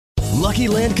Lucky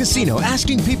Land Casino,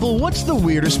 asking people, what's the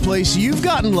weirdest place you've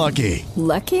gotten lucky?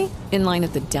 Lucky? In line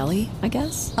at the deli, I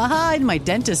guess? Aha, in my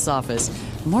dentist's office.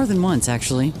 More than once,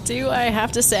 actually. Do I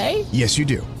have to say? Yes, you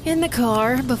do. In the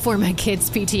car before my kids'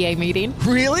 PTA meeting.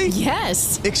 Really?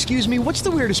 Yes. Excuse me, what's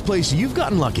the weirdest place you've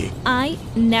gotten lucky? I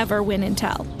never win and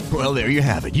tell. Well, there you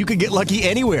have it. You can get lucky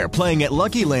anywhere, playing at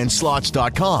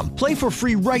LuckyLandSlots.com. Play for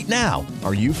free right now.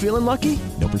 Are you feeling lucky?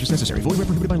 No purchase necessary. Void where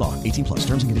prohibited by law. 18 plus.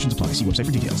 Terms and conditions apply. See website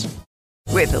for details.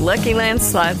 With the Lucky Land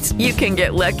Slots, you can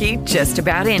get lucky just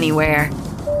about anywhere.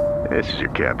 This is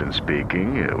your captain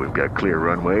speaking. We've got clear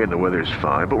runway and the weather's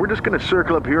fine, but we're just going to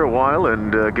circle up here a while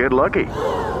and get lucky.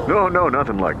 No,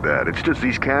 nothing like that. It's just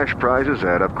these cash prizes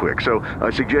add up quick. So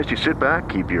I suggest you sit back,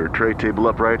 keep your tray table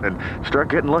upright, and start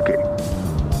getting lucky.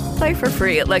 Play for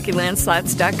free at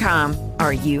LuckyLandSlots.com.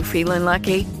 Are you feeling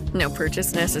lucky? No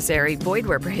purchase necessary. Void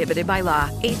where prohibited by law.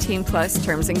 18 plus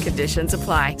terms and conditions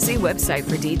apply. See website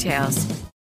for details.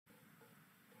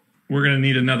 We're going to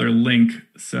need another link.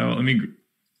 So I'm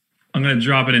going to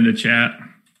drop it into chat.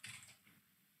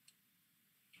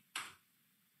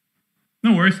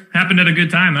 No worries. Happened at a good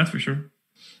time, that's for sure.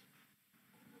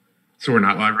 So we're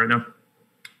not live right now?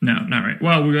 No, not right.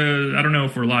 Well, I don't know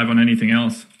if we're live on anything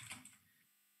else.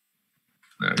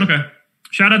 Okay.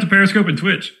 Shout out to Periscope and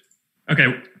Twitch. Okay.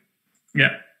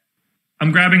 Yeah.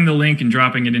 I'm grabbing the link and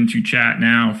dropping it into chat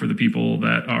now for the people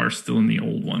that are still in the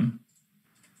old one.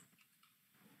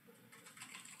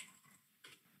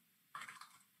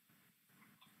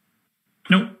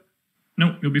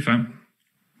 Nope, you'll be fine.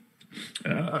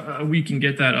 We can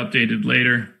get that updated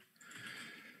later.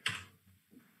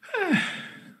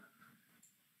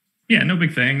 Yeah, no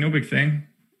big thing.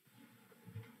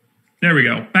 There we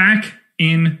go. Back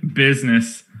in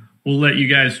business. We'll let you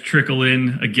guys trickle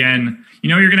in again. You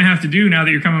know what you're going to have to do now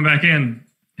that you're coming back in?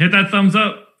 Hit that thumbs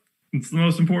up. It's the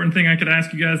most important thing I could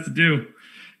ask you guys to do.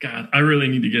 God, I really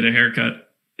need to get a haircut.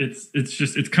 It's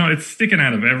sticking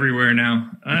out of everywhere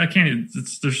now. I can't.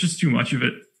 There's just too much of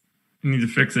it. I need to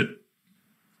fix it.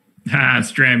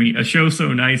 Strammy, a show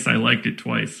so nice I liked it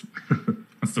twice.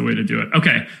 That's the way to do it.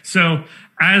 Okay, so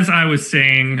as I was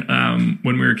saying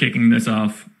when we were kicking this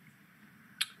off,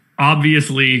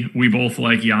 obviously we both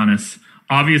like Giannis.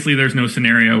 Obviously, there's no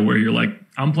scenario where you're like,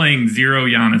 I'm playing zero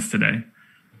Giannis today.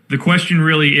 The question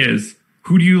really is,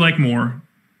 who do you like more,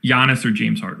 Giannis or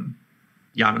James Harden?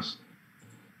 Giannis.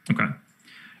 Okay.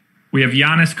 We have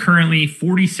Giannis currently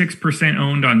 46%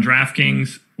 owned on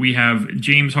DraftKings. We have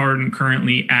James Harden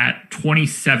currently at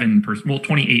 27%, well,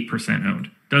 28%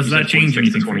 owned. Does that change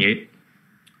anything? 28?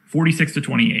 46 to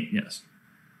 28, yes.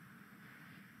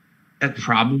 That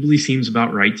probably seems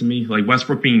about right to me. Like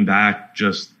Westbrook being back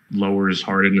just lowers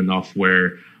Harden enough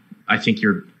where I think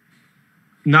you're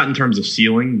not in terms of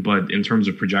ceiling, but in terms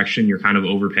of projection, you're kind of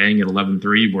overpaying at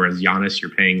 11.3, whereas Giannis,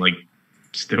 you're paying like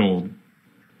still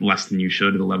less than you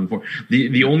should at 11.4.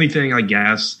 The only thing I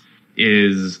guess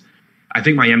is I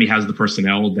think Miami has the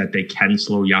personnel that they can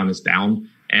slow Giannis down.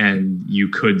 And you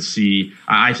could see,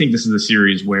 I think this is a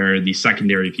series where the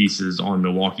secondary pieces on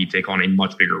Milwaukee take on a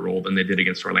much bigger role than they did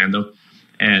against Orlando.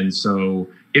 And so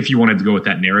if you wanted to go with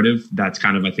that narrative, that's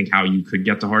kind of, I think, how you could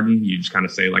get to Harden. You just kind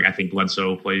of say, like, I think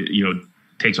Bledsoe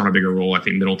takes on a bigger role. I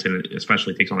think Middleton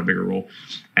especially takes on a bigger role.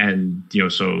 And,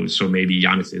 so maybe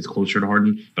Giannis is closer to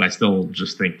Harden, but I still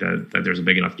just think that there's a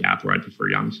big enough gap where I'd prefer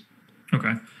Giannis.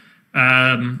 Okay.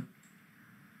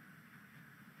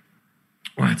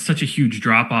 Well, it's such a huge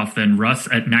drop-off then. Russ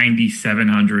at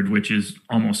 9,700, which is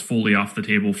almost fully off the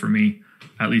table for me,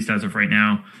 at least as of right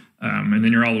now. And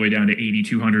then you're all the way down to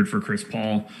 8,200 for Chris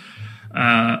Paul.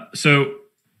 So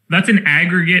that's an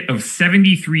aggregate of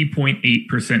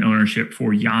 73.8% ownership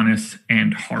for Giannis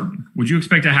and Harden. Would you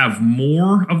expect to have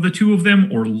more of the two of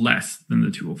them or less than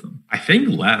the two of them? I think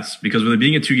less, because with it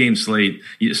being a 2-game slate,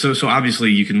 so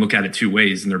obviously you can look at it two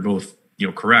ways, and they're both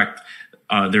correct.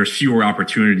 There's fewer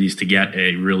opportunities to get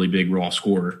a really big raw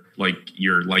score like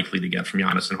you're likely to get from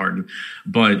Giannis and Harden.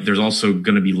 But there's also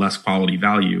going to be less quality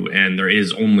value, and there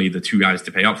is only the two guys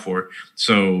to pay up for.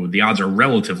 So the odds are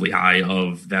relatively high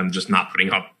of them just not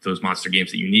putting up those monster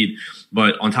games that you need.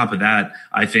 But on top of that,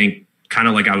 I think kind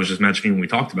of like I was just mentioning when we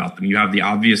talked about them, you have the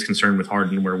obvious concern with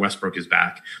Harden where Westbrook is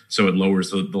back. So it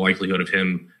lowers the likelihood of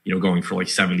him, going for like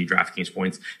 70 DraftKings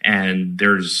points. And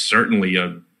there's certainly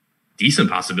a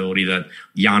decent possibility that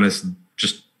Giannis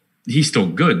he's still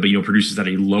good, but produces at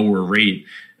a lower rate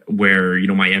where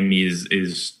Miami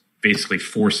is basically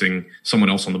forcing someone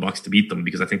else on the Bucks to beat them,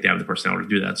 because I think they have the personnel to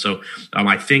do that. So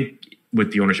I think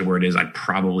with the ownership where it is, I'd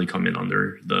probably come in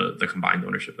under the combined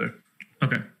ownership there.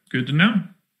 Okay, good to know.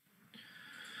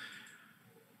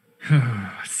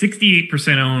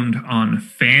 68% owned on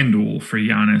FanDuel for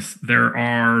Giannis. There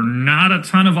are not a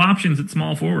ton of options at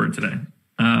small forward today.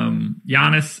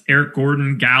 Giannis, Eric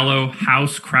Gordon, Gallo,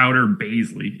 House, Crowder,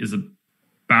 Baisley is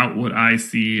about what I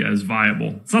see as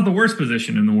viable. It's not the worst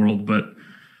position in the world, but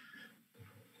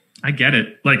I get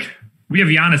it. Like, we have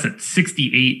Giannis at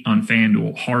 68 on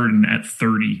FanDuel, Harden at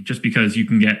 30, just because you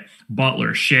can get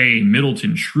Butler, Shea,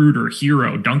 Middleton, Schroeder,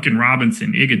 Hero, Duncan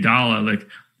Robinson, Iguodala. Like,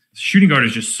 shooting guard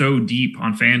is just so deep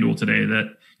on FanDuel today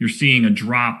that you're seeing a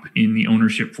drop in the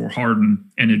ownership for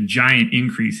Harden and a giant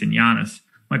increase in Giannis.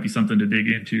 Might be something to dig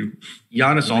into.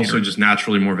 Giannis also just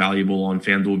naturally more valuable on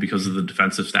FanDuel because of the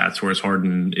defensive stats, whereas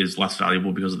Harden is less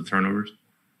valuable because of the turnovers.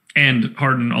 And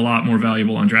Harden a lot more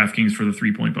valuable on DraftKings for the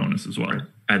 3-point bonus as well. Right.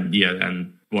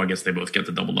 And well, I guess they both get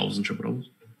the double doubles and triple doubles.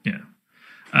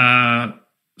 Yeah.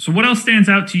 So what else stands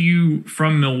out to you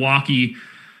from Milwaukee?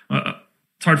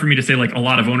 It's hard for me to say like a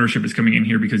lot of ownership is coming in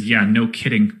here because no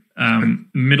kidding.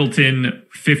 Middleton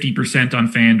 50%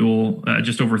 on FanDuel,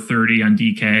 just over 30 on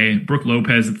DK. Brook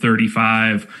Lopez at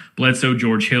 35. Bledsoe,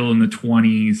 George Hill in the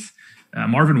 20s.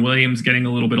 Marvin Williams getting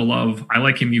a little bit of love. I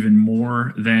like him even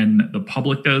more than the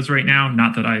public does right now.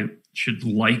 Not that I should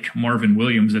like Marvin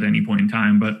Williams at any point in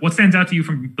time, but what stands out to you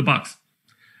from the Bucks?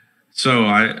 So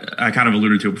I kind of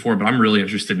alluded to it before, but I'm really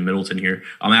interested in Middleton here.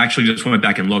 I actually just went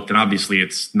back and looked, and obviously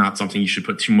it's not something you should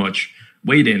put too much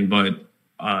weight in, but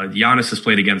Giannis has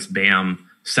played against Bam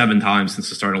 7 times since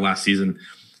the start of last season.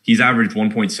 He's averaged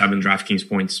 1.7 DraftKings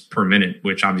points per minute,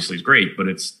 which obviously is great, but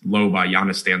it's low by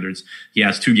Giannis standards. He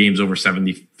has 2 games over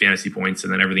 70 fantasy points,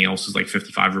 and then everything else is like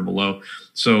 55 or below.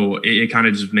 So it kind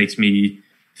of just makes me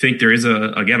think there is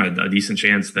a decent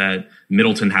chance that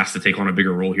Middleton has to take on a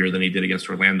bigger role here than he did against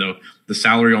Orlando. The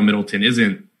salary on Middleton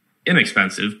isn't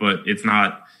inexpensive, but it's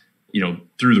not,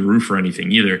 through the roof or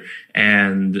anything either.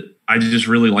 And I just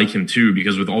really like him too,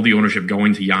 because with all the ownership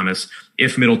going to Giannis,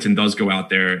 if Middleton does go out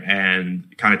there and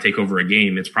kind of take over a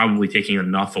game, it's probably taking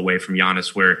enough away from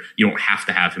Giannis where you don't have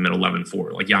to have him at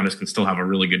 11-4. Like, Giannis can still have a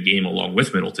really good game along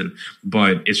with Middleton,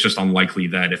 but it's just unlikely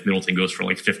that if Middleton goes for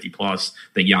like 50 plus,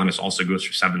 that Giannis also goes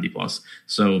for 70 plus.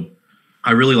 So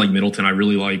I really like Middleton. I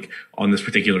really like on this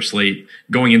particular slate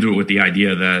going into it with the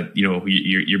idea that,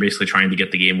 you're basically trying to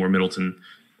get the game where Middleton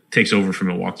takes over from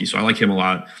Milwaukee. So I like him a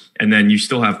lot. And then you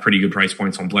still have pretty good price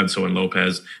points on Bledsoe and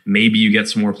Lopez. Maybe you get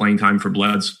some more playing time for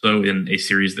Bledsoe in a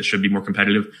series that should be more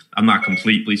competitive. I'm not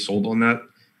completely sold on that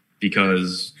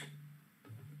because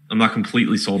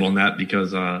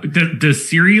does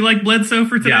Siri like Bledsoe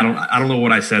for today? Yeah, I don't know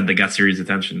what I said that got Siri's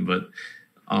attention, but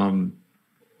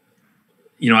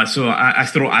so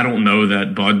I don't know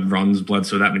that Bud runs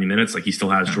Bledsoe that many minutes. Like, he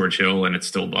still has George Hill and it's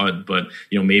still Bud, but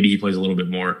maybe he plays a little bit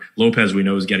more. Lopez, we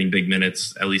know, is getting big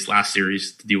minutes, at least last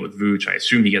series, to deal with Vooch. I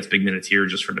assume he gets big minutes here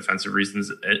just for defensive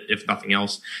reasons, if nothing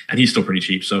else. And he's still pretty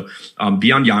cheap. So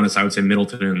beyond Giannis, I would say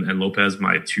Middleton and Lopez,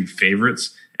 my 2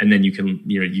 favorites. And then you can,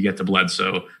 you get to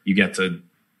Bledsoe, you get to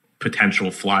potential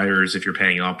flyers if you're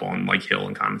paying up on like Hill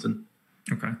and Connaughton.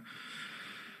 Okay.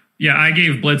 Yeah, I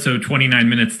gave Bledsoe 29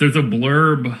 minutes. There's a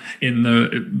blurb in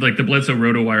the Bledsoe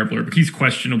RotoWire blurb. He's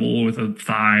questionable with a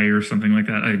thigh or something like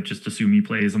that. I just assume he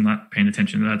plays. I'm not paying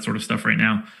attention to that sort of stuff right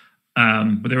now.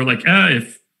 But they were like,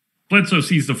 if Bledsoe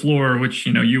sees the floor, which,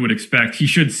 you would expect, he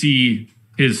should see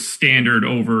his standard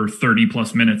over 30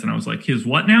 plus minutes. And I was like, his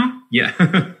what now? Yeah.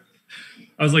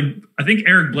 I was like, I think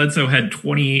Eric Bledsoe had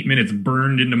 28 minutes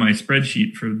burned into my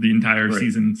spreadsheet for the entire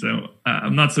season. So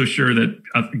I'm not so sure that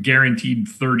a guaranteed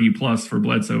 30 plus for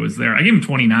Bledsoe is there. I gave him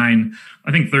 29.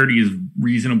 I think 30 is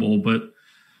reasonable, but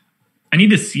I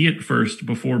need to see it first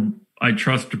before I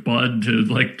trust Bud to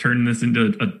like turn this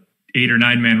into a 8 or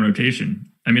 9 man rotation.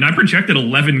 I mean, I projected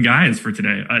 11 guys for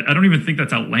today. I don't even think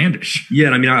that's outlandish.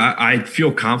 Yeah, I mean, I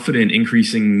feel confident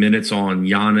increasing minutes on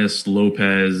Giannis,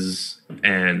 Lopez,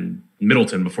 and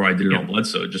Middleton before I did it on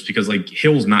Bledsoe, just because like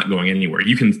Hill's not going anywhere.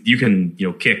 You can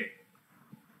kick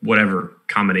whatever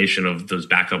combination of those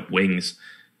backup wings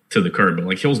to the curb, but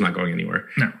like Hill's not going anywhere.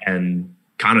 No. And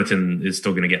Connaughton is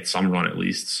still going to get some run at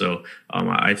least. So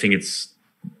I think it's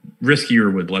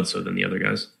riskier with Bledsoe than the other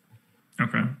guys.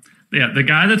 Okay. Yeah, the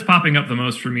guy that's popping up the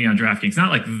most for me on DraftKings,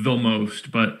 not like the most,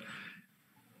 but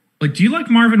like, do you like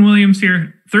Marvin Williams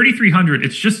here? 3,300.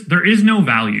 It's just, there is no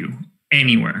value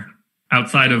anywhere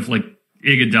outside of like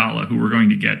Iguodala, who we're going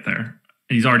to get there.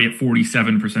 And he's already at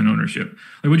 47% ownership.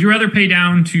 Like, would you rather pay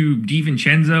down to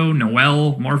DiVincenzo,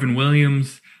 Noel, Marvin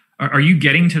Williams? Are you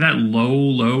getting to that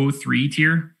low 3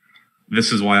 tier?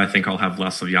 This is why I think I'll have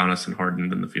less of Giannis and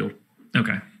Harden in the field.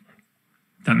 Okay.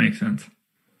 That makes sense.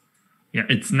 Yeah,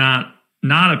 it's not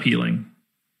appealing.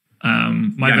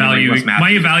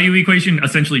 My value equation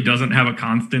essentially doesn't have a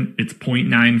constant. It's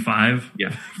 0.95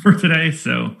 for today,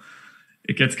 so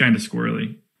it gets kind of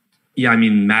squirrely. Yeah, I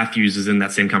mean, Matthews is in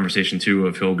that same conversation too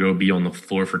of he'll go be on the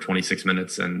floor for 26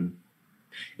 minutes. And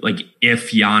like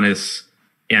if Giannis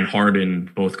and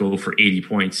Harden both go for 80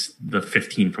 points, the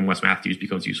 15 from Wes Matthews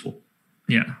becomes useful.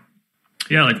 Yeah.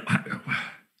 Yeah, like,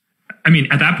 I mean,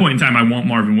 at that point in time, I want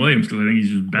Marvin Williams because I think he's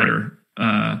just better.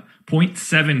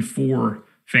 0.74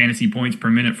 fantasy points per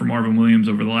minute for Marvin Williams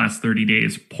over the last 30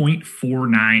 days,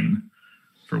 0.49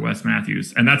 for Wes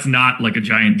Matthews. And that's not like a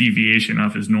giant deviation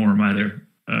off his norm either.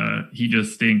 He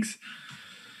just stinks.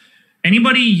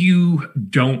 Anybody you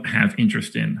don't have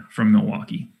interest in from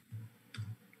Milwaukee?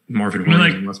 Marvin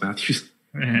Williams and Wes Matthews.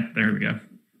 There we go.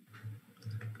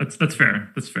 That's fair.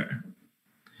 That's fair.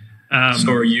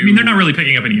 So are you? I mean, they're not really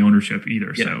picking up any ownership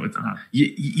either, so it's not.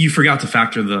 You forgot to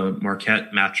factor the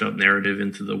Marquette matchup narrative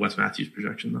into the Wes Matthews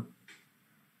projection, though.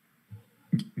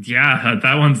 Yeah,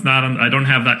 that one's not on. I don't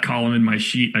have that column in my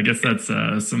sheet. I guess that's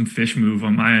some fish move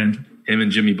on my end. Him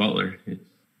and Jimmy Butler.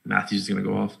 Matthews is going to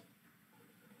go off.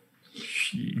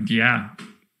 Yeah.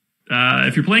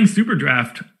 If you're playing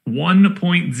SuperDraft,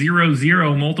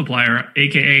 1.00 multiplier,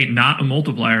 aka not a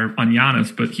multiplier on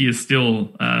Giannis, but he is still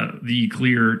the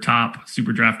clear top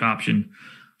SuperDraft option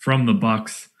from the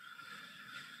Bucks.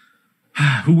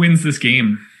 Who wins this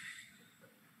game?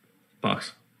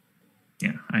 Bucks.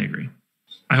 Yeah, I agree.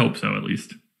 I hope so, at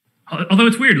least. Although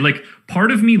it's weird, like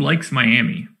part of me likes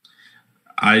Miami.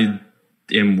 I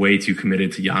am way too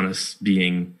committed to Giannis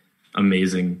being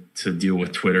amazing to deal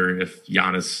with Twitter. If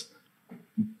Giannis,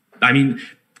 I mean,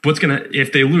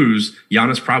 if they lose,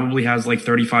 Giannis probably has like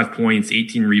 35 points,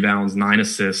 18 rebounds, 9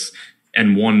 assists,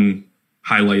 and one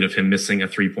highlight of him missing a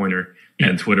 3-pointer. Yeah.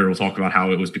 And Twitter will talk about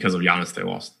how it was because of Giannis they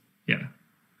lost. Yeah.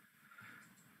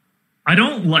 I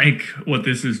don't like what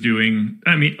this is doing.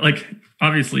 I mean, like,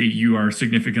 obviously you are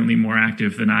significantly more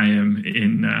active than I am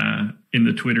in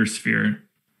the Twitter sphere,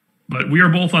 but we are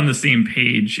both on the same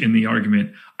page in the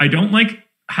argument. I don't like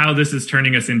how this is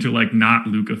turning us into like not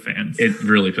Luka fans. It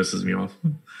really pisses me off.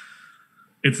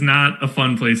 It's not a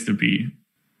fun place to be.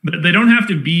 They don't have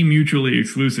to be mutually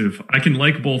exclusive. I can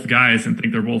like both guys and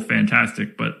think they're both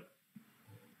fantastic, but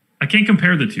I can't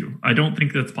compare the two. I don't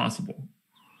think that's possible.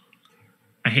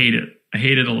 I hate it. I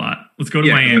hate it a lot. Let's go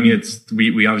to Miami. I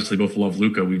mean, we obviously both love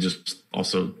Luka. We just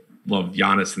also love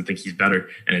Giannis and think he's better,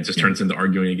 and it just turns into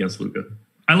arguing against Luka.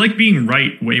 I like being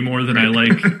right way more than I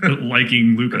like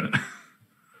liking Luka.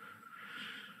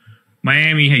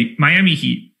 Miami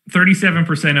Heat,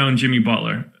 37% own Jimmy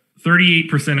Butler,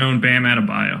 38% own Bam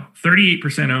Adebayo,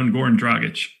 38% own Goran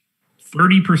Dragic,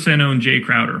 30% own Jay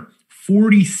Crowder,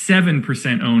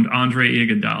 47% owned Andre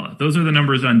Iguodala. Those are the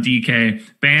numbers on DK.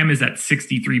 Bam is at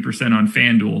 63% on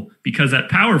FanDuel because at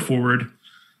power forward,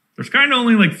 there's kind of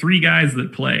only like 3 guys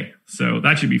that play. So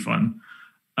that should be fun.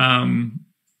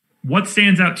 What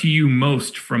stands out to you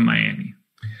most from Miami?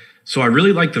 So I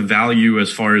really like the value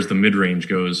as far as the mid-range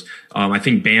goes. I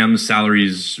think Bam's salary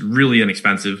is really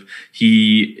inexpensive.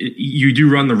 You do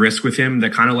run the risk with him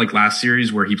that kind of like last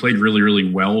series where he played really,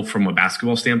 really well from a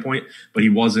basketball standpoint, but he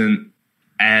wasn't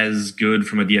as good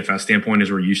from a DFS standpoint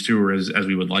as we're used to or as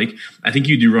we would like. I think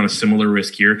you do run a similar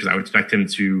risk here because I would expect him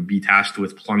to be tasked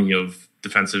with plenty of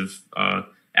defensive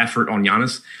effort on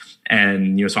Giannis.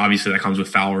 And, so obviously that comes with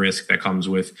foul risk, that comes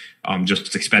with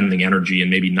just expending energy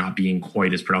and maybe not being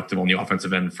quite as productive on the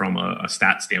offensive end from a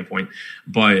stat standpoint.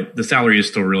 But the salary is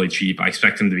still really cheap. I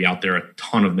expect him to be out there a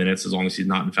ton of minutes as long as he's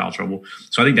not in foul trouble.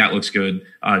 So I think that looks good.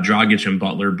 Dragic and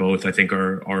Butler both, I think,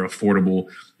 are affordable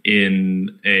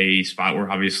in a spot where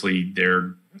obviously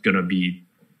they're going to be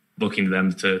looking to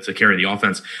them to carry the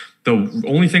offense. The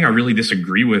only thing I really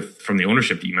disagree with from the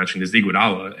ownership that you mentioned is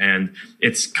Iguodala. And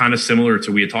it's kind of similar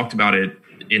to, we had talked about it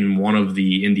in one of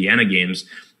the Indiana games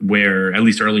where at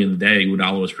least early in the day,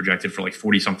 Iguodala was projected for like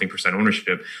 40-something%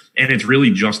 ownership. And it's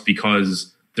really just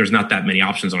because there's not that many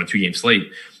options on a 2-game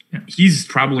slate. Yeah. He's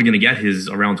probably going to get his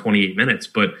around 28 minutes,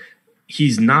 but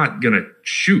he's not going to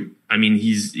shoot. I mean,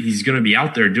 he's going to be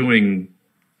out there doing,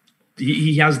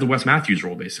 he has the Wes Matthews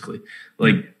role basically.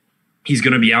 Like, he's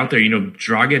going to be out there,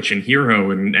 Dragic and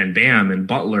Hero and Bam and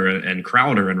Butler and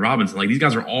Crowder and Robinson. Like, these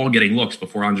guys are all getting looks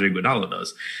before Andre Iguodala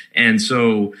does. And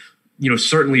so,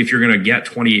 certainly if you're going to get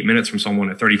 28 minutes from someone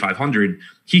at 3,500,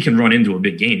 he can run into a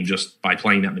big game just by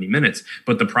playing that many minutes.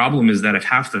 But the problem is that if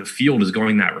half the field is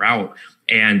going that route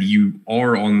and you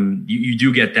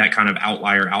do get that kind of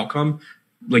outlier outcome,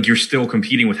 like you're still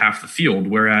competing with half the field.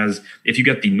 Whereas if you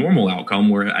get the normal outcome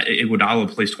where Iguodala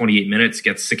plays 28 minutes,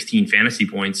 gets 16 fantasy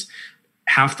points,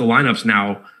 half the lineups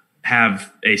now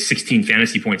have a 16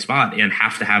 fantasy point spot and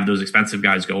have to have those expensive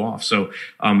guys go off. So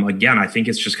again, I think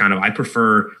it's just kind of, I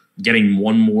prefer getting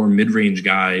one more mid-range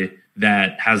guy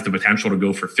that has the potential to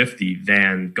go for 50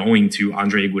 than going to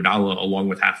Andre Iguodala along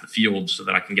with half the field so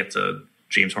that I can get to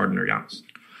James Harden or Giannis.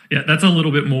 Yeah, that's a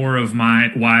little bit more of why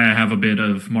I have a bit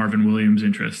of Marvin Williams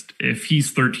interest. If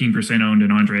he's 13% owned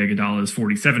and Andre Iguodala is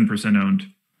 47%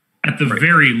 owned, at the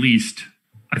very least,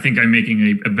 I think I'm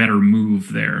making a better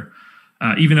move there.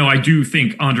 Even though I do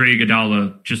think Andre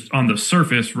Iguodala, just on the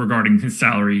surface regarding his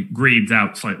salary, grades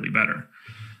out slightly better.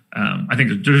 I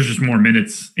think there's just more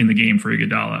minutes in the game for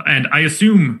Iguodala. And I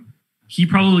assume he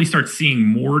probably starts seeing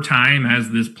more time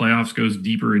as this playoffs goes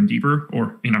deeper and deeper.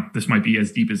 Or, this might be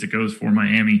as deep as it goes for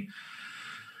Miami.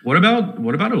 What about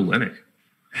Olynyk?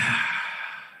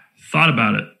 Thought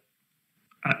about it.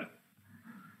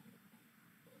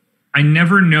 I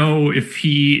never know if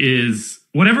he is...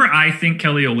 Whatever I think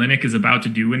Kelly Olynyk is about to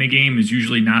do in a game is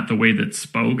usually not the way that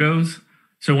Spo goes.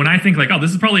 So when I think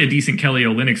this is probably a decent Kelly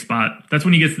Olynyk spot, that's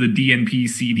when he gets to the DNP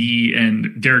CD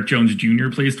and Derek Jones Jr.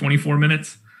 plays 24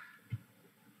 minutes.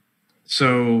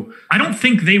 So I don't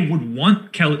think they would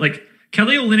want Kelly.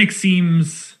 Kelly Olynyk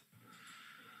seems...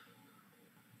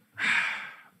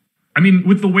 I mean,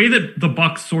 with the way that the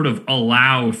Bucks sort of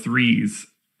allow threes,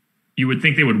 you would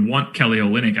think they would want Kelly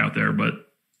Olynyk out there, but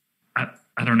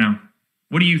I don't know.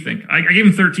 What do you think? I gave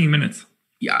him 13 minutes.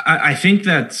 Yeah, I think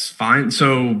that's fine.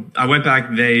 So I went back.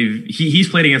 He's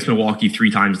played against Milwaukee 3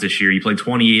 times this year. He played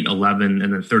 28, 11,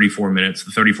 and then 34 minutes.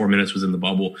 The 34 minutes was in the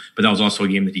bubble, but that was also a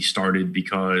game that he started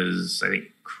because I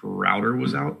think Crowder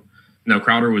was out. No,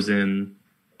 Crowder was in.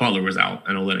 Butler was out,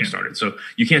 and Olynyk started. So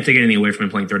you can't take anything away from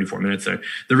him playing 34 minutes there.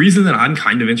 The reason that I'm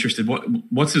kind of interested,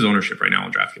 what's his ownership right now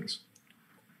on DraftKings?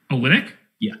 Olynyk?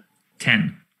 Yeah.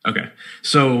 10. Okay.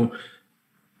 So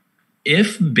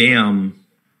if Bam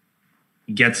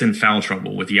gets in foul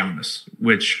trouble with Giannis,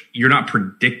 which you're not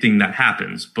predicting that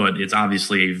happens, but it's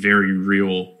obviously a very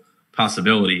real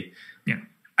possibility. Yeah.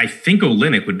 I think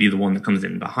Olynyk would be the one that comes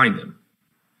in behind him.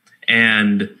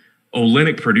 And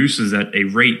Olynyk produces at a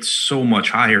rate so much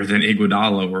higher than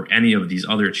Iguodala or any of these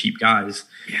other cheap guys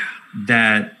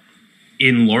that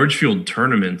in large field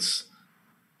tournaments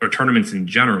or tournaments in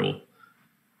general,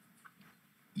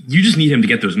 you just need him to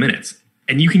get those minutes.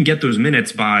 And you can get those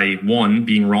minutes by, one,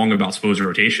 being wrong about Spo's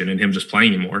rotation and him just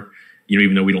playing more,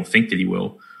 even though we don't think that he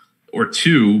will. Or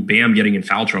 2, Bam getting in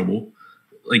foul trouble.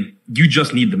 You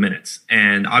just need the minutes.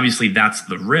 And obviously that's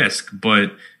the risk,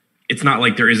 but it's not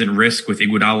like there isn't risk with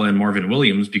Iguodala and Marvin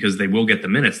Williams because they will get the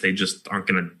minutes. They just aren't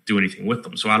going to do anything with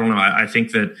them. So I don't know. I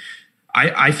think that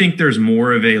I think there's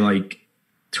more of a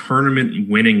tournament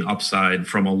winning upside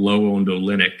from a low owned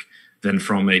Olynyk than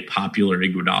from a popular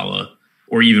Iguodala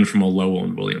or even from a low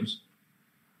owned Williams.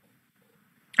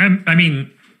 I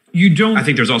mean, you don't. I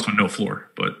think there's also no floor,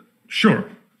 but sure.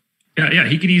 Yeah.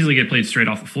 He could easily get played straight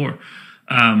off the floor.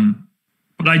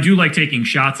 But I do like taking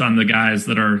shots on the guys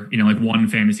that are, 1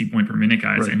 fantasy point per minute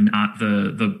guys, right, and not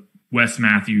the Wes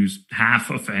Matthews half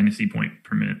a fantasy point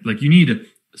per minute. You need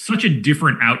such a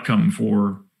different outcome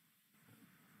for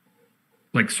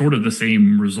sort of the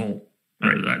same result.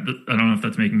 Right. I don't know if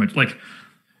that's making much.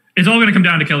 It's all going to come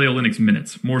down to Kelly Olynyk's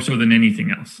minutes more so than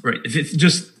anything else. Right. It's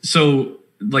just so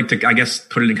to, I guess,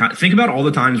 put it in context. Think about all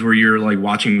the times where you're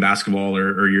watching basketball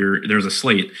or there's a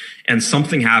slate and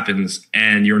something happens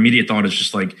and your immediate thought is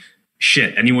just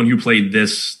shit, anyone who played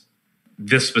this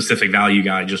specific value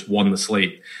guy just won the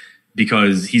slate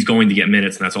because he's going to get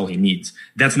minutes and that's all he needs.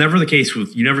 That's never the case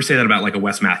you never say that about a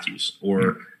Wes Matthews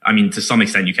or, I mean, to some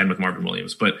extent you can with Marvin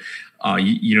Williams, but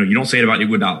you don't say it about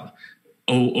Iguodala.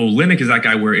 Olynyk is that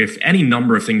guy where if any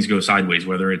number of things go sideways,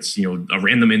 whether it's, a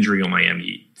random injury on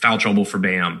Miami, foul trouble for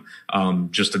Bam,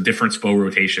 just a different Spo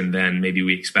rotation than maybe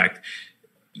we expect,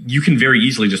 you can very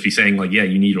easily just be saying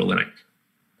you need Olynyk.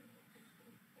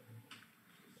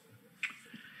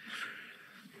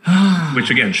 Which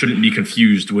again, shouldn't be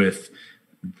confused with,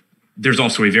 there's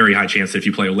also a very high chance that if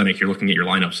you play Olynyk, you're looking at your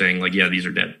lineup saying these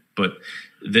are dead, but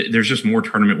there's just more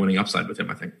tournament winning upside with him,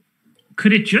 I think.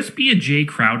 Could it just be a Jay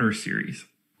Crowder series?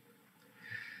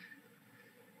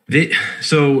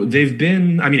 They've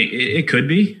been, I mean, it could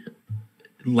be.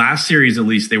 Last series, at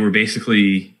least, they were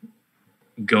basically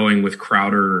going with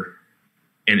Crowder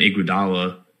and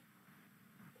Iguodala.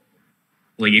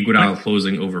 Iguodala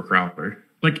closing over Crowder.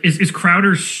 Is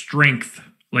Crowder's strength,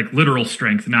 literal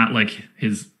strength, not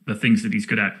the things that he's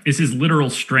good at? Is his literal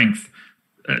strength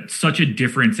such a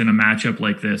difference in a matchup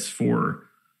like this for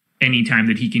any time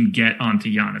that he can get onto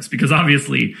Giannis? Because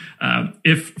obviously,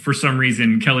 if for some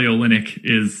reason Kelly Olynyk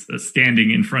is standing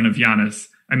in front of Giannis,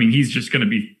 I mean, he's just going to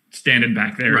be standing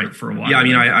back there for a while. Yeah, I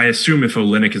mean, I assume if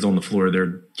Olynyk is on the floor,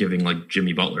 they're giving like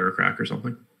Jimmy Butler a crack or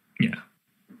something. Yeah.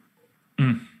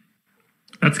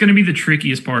 That's going to be the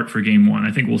trickiest part for game one.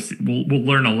 I think we'll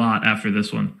learn a lot after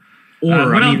this one.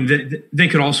 Or, they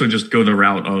could also just go the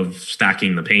route of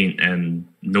stacking the paint and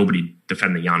nobody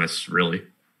defending Giannis, really.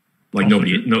 Like,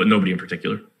 nobody in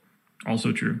particular.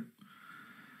 Also true.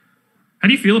 How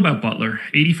do you feel about Butler?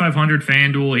 8,500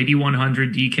 FanDuel,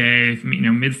 8,100 DK,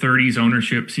 mid-30s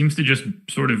ownership. Seems to just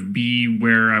sort of be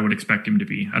where I would expect him to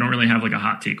be. I don't really have like a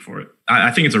hot take for it. I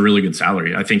think it's a really good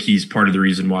salary. I think he's part of the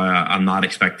reason why I'm not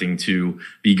expecting to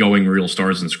be going real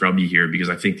stars and scrubby here, because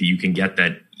I think that you can get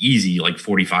that easy, like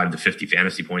 45 to 50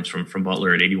 fantasy points from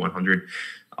Butler at 8,100.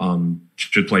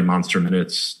 Should play monster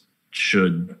minutes,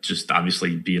 should just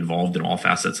obviously be involved in all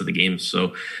facets of the game.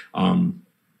 So,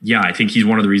 yeah, I think he's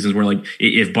one of the reasons where, like,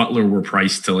 if Butler were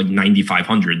priced to like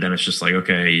 9,500, then it's just like,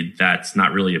 okay, that's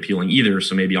not really appealing either.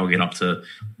 So maybe I'll get up to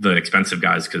the expensive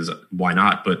guys because why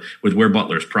not? But with where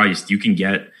Butler's priced, you can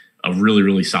get a really,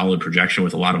 really solid projection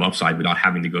with a lot of upside without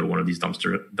having to go to one of these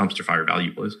dumpster fire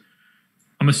value plays.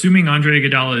 I'm assuming Andre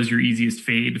Iguodala is your easiest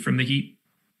fade from the Heat.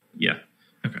 Yeah.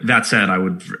 Okay. That said, I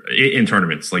would, in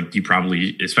tournaments, like, you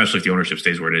probably, especially if the ownership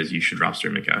stays where it is, you should roster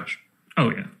him in cash. Oh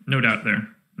yeah, no doubt there.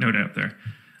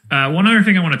 One other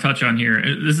thing I want to touch on here,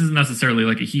 this isn't necessarily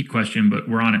like a Heat question, but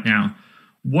we're on it now.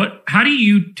 How do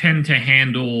you tend to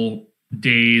handle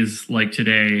days like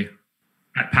today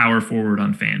at power forward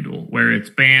on FanDuel, where it's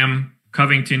Bam,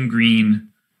 Covington, Green,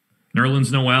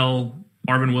 Nerlens Noel,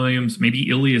 Marvin Williams, maybe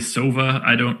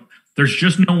Ilyasova? There's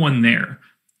just no one there.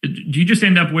 Do you just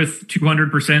end up with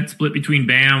 200% split between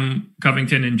Bam,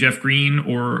 Covington, and Jeff Green?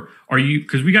 Or are you,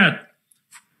 because we got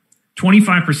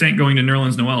 25% going to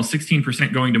Nerlens Noel,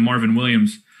 16% going to Marvin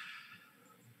Williams.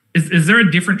 Is there a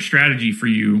different strategy for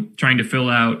you trying to fill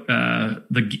out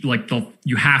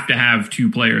you have to have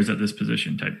two players at this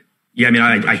position type? Yeah, I mean,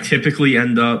 I typically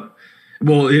end up,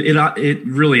 well, it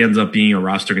really ends up being a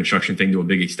roster construction thing to a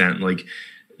big extent. Like,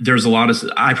 there's a lot of,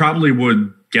 I probably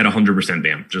would get 100%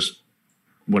 Bam, just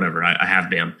whatever. I have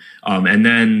Bam. And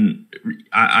then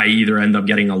I either end up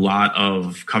getting a lot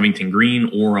of Covington Green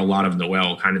or a lot of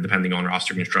Noel, kind of depending on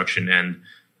roster construction and,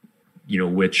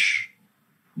 which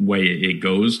way it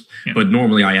goes. Yeah. But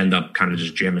normally I end up kind of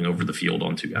just jamming over the field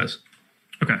on two guys.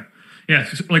 Okay. Yeah.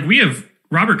 Like, we have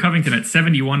Robert Covington at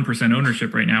 71%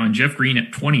 ownership right now and Jeff Green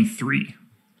at 23.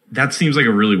 That seems like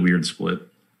a really weird split.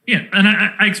 Yeah. And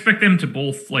I expect them to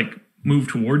both like move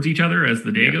towards each other as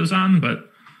the day goes on, but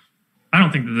I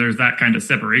don't think that there's that kind of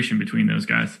separation between those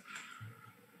guys.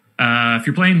 If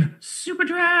you're playing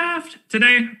SuperDraft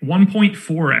today,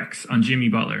 1.4x on Jimmy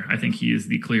Butler. I think he is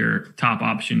the clear top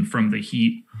option from the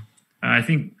Heat. I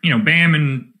think, Bam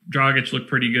and Dragic look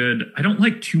pretty good. I don't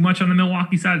like too much on the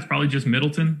Milwaukee side. It's probably just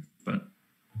Middleton, but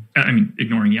I mean,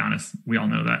 ignoring Giannis. We all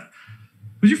know that.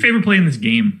 Who's your favorite play in this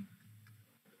game?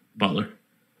 Butler.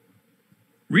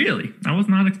 Really? I was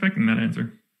not expecting that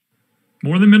answer.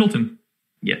 More than Middleton.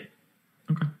 Yeah.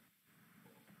 Okay.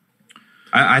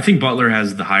 I think Butler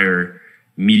has the higher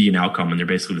median outcome and they're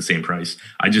basically the same price.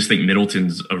 I just think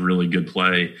Middleton's a really good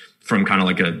play from kind of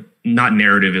like a, not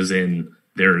narrative as in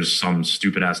there's some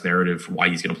stupid ass narrative for why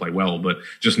he's going to play well, but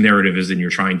just narrative as in you're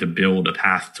trying to build a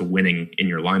path to winning in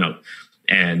your lineup.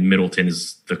 And Middleton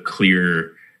is the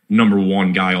clear number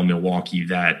one guy on Milwaukee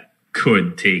that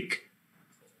could take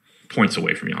points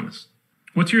away from Giannis.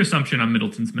 What's your assumption on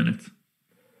Middleton's minutes?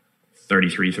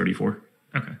 33, 34.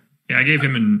 Okay. Yeah, I gave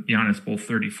him and Giannis both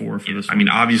 34 for this one. I mean,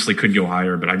 obviously could go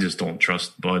higher, but I just don't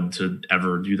trust Bud to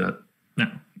ever do that.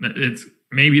 No, it's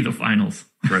maybe the finals.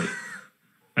 Right.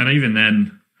 And even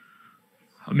then,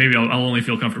 maybe I'll only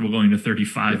feel comfortable going to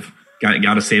 35.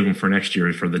 Got to save him for next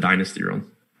year for the dynasty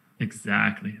run.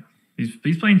 Exactly.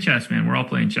 He's playing chess, man. We're all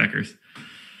playing checkers. Do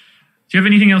you have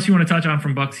anything else you want to touch on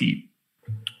from Bucks Heat?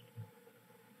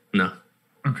 No.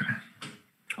 Okay.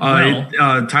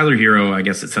 Tyler Hero, I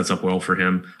guess it sets up well for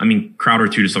him. I mean, Crowder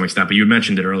too to some extent, but you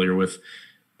mentioned it earlier with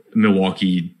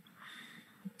Milwaukee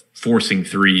forcing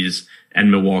threes and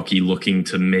Milwaukee looking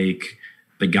to make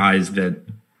the guys that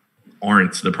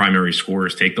aren't the primary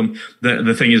scorers take them.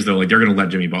 The thing is though, like, they're going to let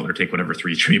Jimmy Butler take whatever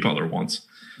threes Jimmy Butler wants.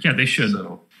 Yeah, they should.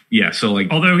 So like,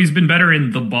 although he's been better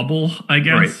in the bubble, I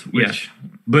guess. Right, yeah.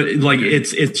 But like,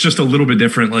 it's just a little bit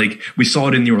different. Like, we saw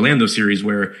it in the Orlando series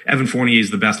where Evan Fournier is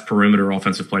the best perimeter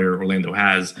offensive player Orlando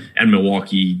has, and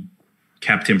Milwaukee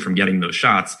kept him from getting those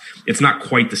shots. It's not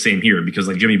quite the same here because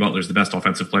like Jimmy Butler's the best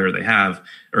offensive player they have,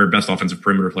 or best offensive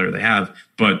perimeter player they have,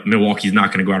 but Milwaukee's not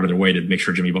going to go out of their way to make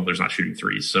sure Jimmy Butler's not shooting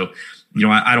threes. So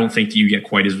I don't think you get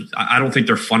quite as, I don't think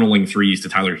they're funneling threes to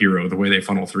Tyler Hero the way they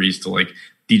funnel threes to like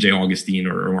DJ Augustine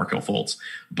or Markelle Fultz,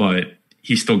 but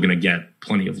he's still going to get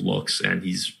plenty of looks and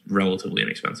he's relatively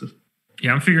inexpensive.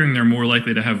 Yeah, I'm figuring they're more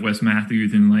likely to have Wes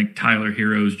Matthews in like Tyler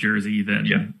Hero's jersey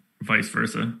than vice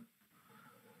versa.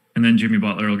 And then Jimmy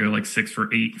Butler will go like 6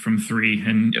 for 8 from 3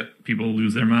 and people will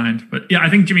lose their mind. But yeah, I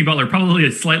think Jimmy Butler probably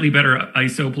a slightly better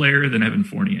ISO player than Evan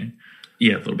Fournier.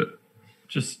 Yeah, a little bit.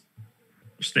 Just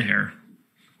a hair.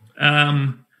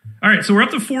 All right, so we're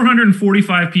up to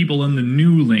 445 people on the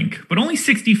new link, but only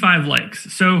 65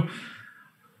 likes. So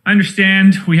I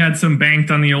understand we had some banked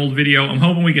on the old video. I'm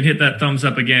hoping we can hit that thumbs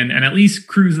up again and at least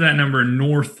cruise that number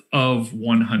north of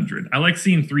 100. I like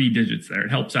seeing 3 digits there. It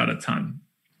helps out a ton.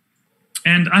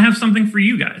 And I have something for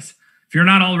you guys. If you're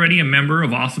not already a member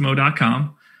of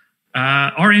Awesemo.com,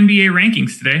 our NBA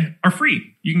rankings today are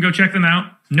free. You can go check them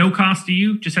out. No cost to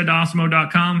you. Just head to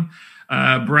Awesemo.com.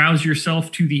 Browse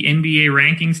yourself to the NBA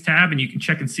rankings tab, and you can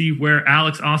check and see where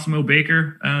Alex Awesemo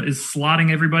Baker is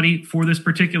slotting everybody for this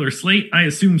particular slate. I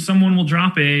assume someone will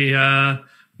drop there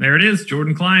it is,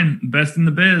 Jordan Klein, best in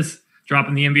the biz,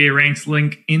 dropping the NBA ranks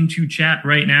link into chat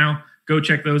right now. Go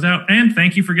check those out. And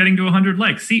thank you for getting to 100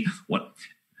 likes. See what?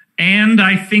 And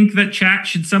I think that chat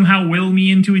should somehow will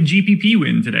me into a GPP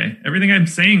win today. Everything I'm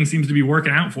saying seems to be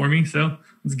working out for me, so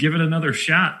let's give it another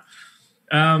shot.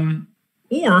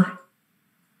 Or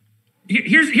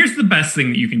here's the best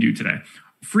thing that you can do today.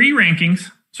 Free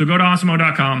rankings. So go to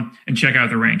Awesemo.com and check out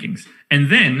the rankings.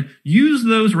 And then use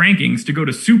those rankings to go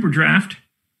to SuperDraft,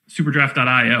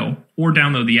 superdraft.io, or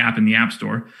download the app in the App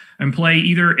Store and play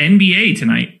either NBA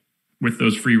tonight with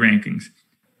those free rankings.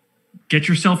 Get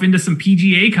yourself into some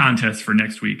PGA contests for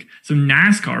next week, some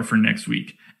NASCAR for next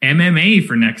week, MMA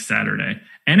for next Saturday.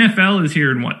 NFL is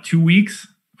here in 2 weeks?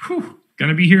 Whew. Going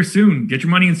to be here soon. Get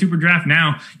your money in SuperDraft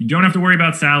now. You don't have to worry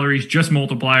about salaries, just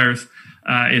multipliers.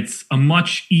 It's a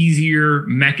much easier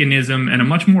mechanism and a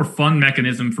much more fun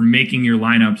mechanism for making your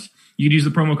lineups. You can use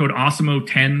the promo code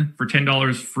AWESEMO10 for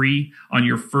 $10 free on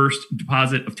your first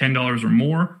deposit of $10 or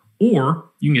more,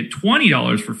 or you can get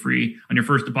 $20 for free on your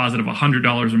first deposit of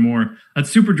 $100 or more.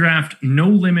 That's SuperDraft, no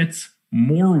limits,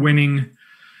 more winning.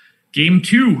 Game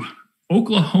 2,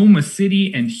 Oklahoma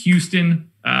City and Houston.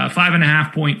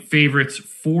 5.5 point favorites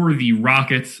for the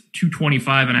Rockets,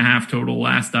 225.5 total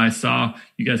last I saw.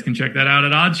 You guys can check that out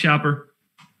at Odds Shopper.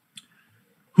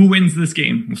 Who wins this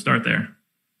game? We'll start there.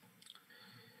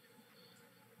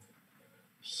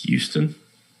 Houston.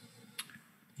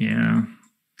 Yeah,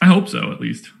 I hope so, at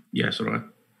least. Yeah, so do I.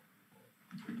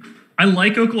 I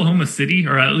like Oklahoma City,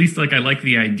 or at least I like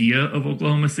the idea of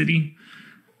Oklahoma City.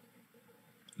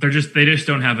 They just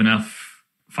don't have enough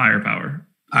firepower.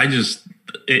 I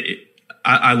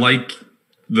like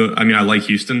I like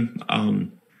Houston.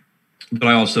 But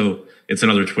I also, it's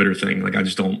another Twitter thing. I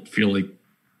just don't feel like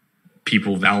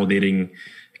people validating,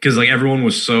 because everyone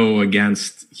was so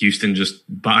against Houston just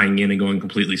buying in and going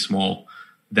completely small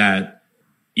that,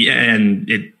 and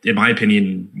it, in my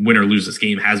opinion, win or lose this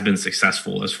game has been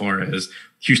successful, as far as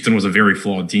Houston was a very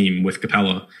flawed team with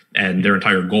Capella, and their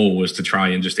entire goal was to try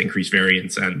and just increase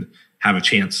variance and have a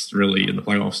chance really in the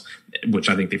playoffs, which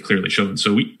I think they've clearly shown.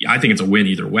 So I think it's a win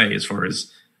either way as far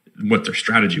as what their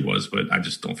strategy was, but I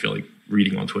just don't feel like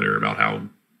reading on Twitter about how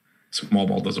small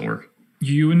ball doesn't work.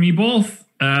 You and me both.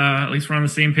 At least we're on the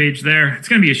same page there. It's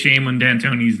going to be a shame when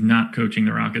D'Antoni's not coaching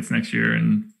the Rockets next year,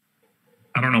 and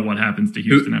I don't know what happens to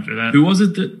Houston after that. Who was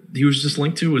it that he was just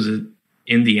linked to? Was it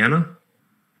Indiana?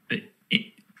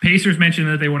 Pacers mentioned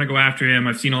that they want to go after him.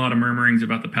 I've seen a lot of murmurings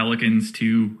about the Pelicans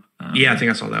too. Yeah, I think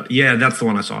I saw that. Yeah, that's the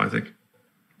one I saw, I think.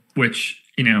 Which,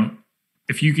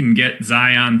 if you can get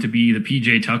Zion to be the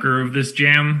PJ Tucker of this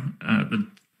jam, that's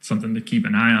something to keep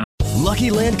an eye on. Lucky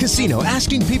Land Casino,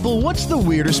 asking people, what's the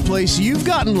weirdest place you've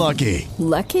gotten lucky?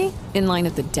 Lucky? In line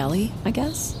at the deli, I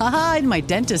guess? Aha, in my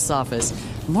dentist's office.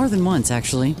 More than once,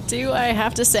 actually. Do I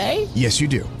have to say? Yes, you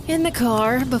do. In the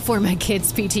car before my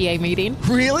kids' PTA meeting.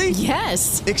 Really?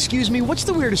 Yes. Excuse me, what's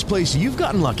the weirdest place you've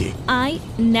gotten lucky? I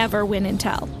never win and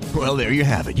tell. Well, there you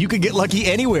have it. You can get lucky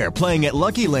anywhere, playing at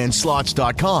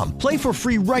LuckyLandSlots.com. Play for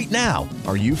free right now.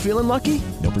 Are you feeling lucky?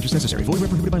 No purchase necessary. Void where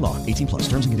prohibited by law. 18+.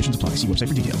 Terms and conditions apply. See website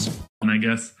for details. I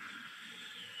guess.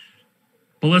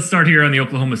 But let's start here on the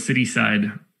Oklahoma City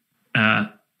side.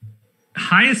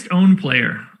 Highest owned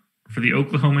player for the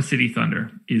Oklahoma City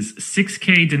Thunder is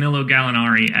 6K Danilo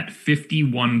Gallinari at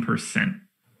 51%.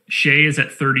 Shea is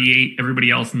at 38. Everybody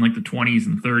else in the 20s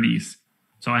and 30s.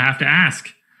 So I have to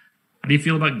ask, how do you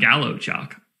feel about Gallo,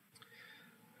 Chalk?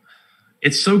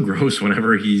 It's so gross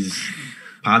whenever he's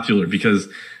popular, because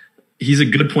he's a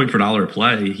good point per dollar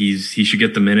play. He should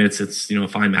get the minutes. It's, a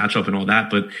fine matchup and all that,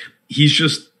 but he's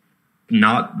just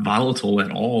not volatile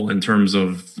at all in terms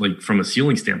of like from a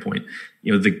ceiling standpoint.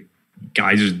 The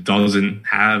guy just doesn't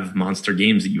have monster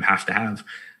games that you have to have.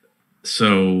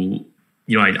 So,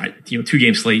 I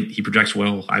 2-game slate, he projects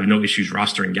well. I have no issues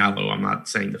rostering Gallo. I'm not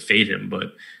saying to fade him,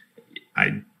 but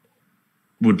I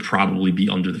would probably be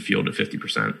under the field at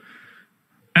 50%.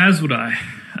 As would I.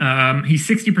 He's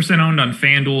 60% owned on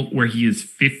FanDuel, where he is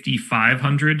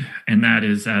 5,500, and that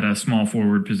is at a small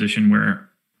forward position where,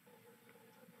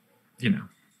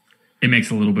 it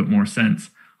makes a little bit more sense.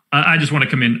 I just want to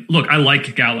come in. Look, I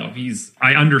like Gallo.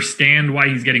 I understand why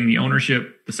he's getting the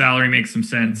ownership. The salary makes some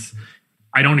sense.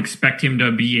 I don't expect him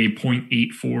to be a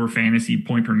 0.84 fantasy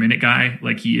point per minute guy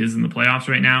like he is in the playoffs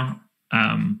right now.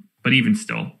 But even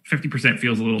still, 50%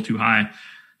 feels a little too high.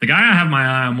 The guy I have my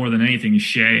eye on more than anything is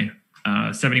Shea,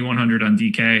 7,100 on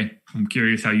DK. I'm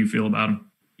curious how you feel about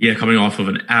him. Yeah, coming off of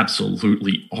an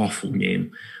absolutely awful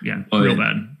game. Yeah, real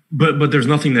bad. But there's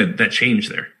nothing that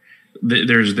changed there.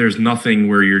 There's nothing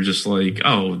where you're just like,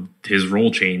 oh, his role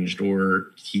changed,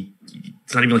 or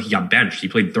it's not even like he got benched. He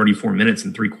played 34 minutes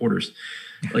in 3 quarters.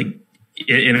 Like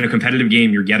in a competitive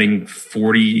game, you're getting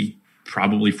 40,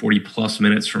 probably 40 plus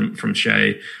minutes from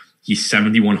Shea. He's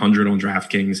 7,100 on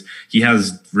DraftKings. He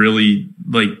has really,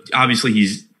 obviously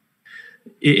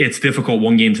it's difficult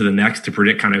one game to the next to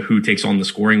predict kind of who takes on the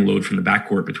scoring load from the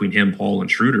backcourt between him, Paul, and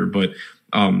Schroeder. But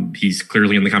he's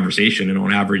clearly in the conversation, and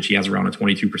on average, he has around a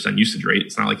 22% usage rate.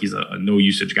 It's not like he's a no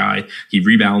usage guy. He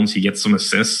rebounds, he gets some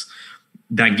assists.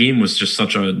 That game was just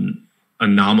such an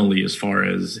anomaly as far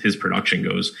as his production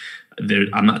goes.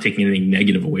 I'm not taking anything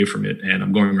negative away from it, and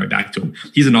I'm going right back to him.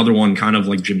 He's another one kind of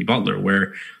like Jimmy Butler,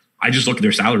 where I just look at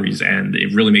their salaries, and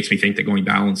it really makes me think that going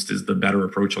balanced is the better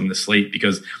approach on this slate,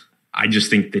 because I just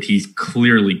think that he's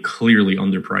clearly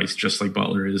underpriced, just like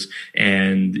Butler is.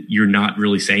 And you're not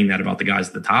really saying that about the guys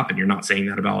at the top, and you're not saying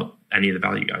that about any of the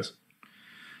value guys.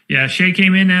 Yeah, Shea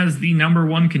came in as the number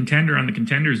 1 contender on the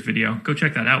Contenders video. Go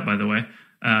check that out, by the way.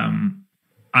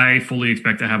 I fully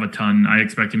expect to have a ton. I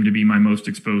expect him to be my most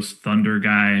exposed Thunder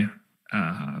guy.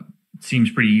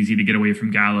 Seems pretty easy to get away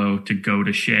from Gallo to go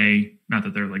to Shea. Not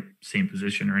that they're like same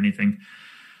position or anything.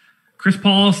 Chris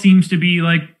Paul seems to be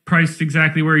priced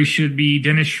exactly where he should be.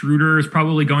 Dennis Schroeder is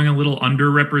probably going a little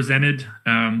underrepresented.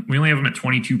 We only have him at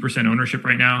 22% ownership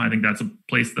right now. I think that's a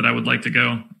place that I would like to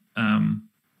go.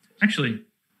 Actually,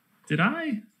 did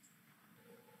I?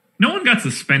 No one got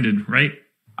suspended, right?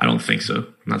 I don't think so.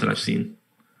 Not that I've seen.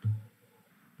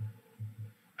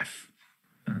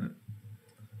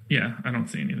 Yeah, I don't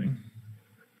see anything.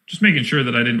 Just making sure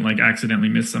that I didn't accidentally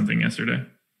miss something yesterday.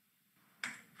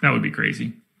 That would be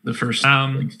crazy. The first 3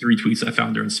 tweets I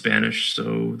found are in Spanish,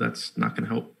 so that's not going to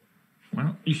help.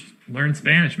 Well, you should learn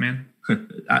Spanish, man.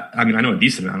 I mean, I know a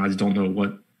decent amount. I just don't know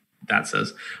what that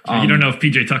says. You don't know if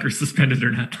PJ Tucker's suspended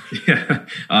or not. Yeah,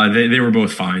 they were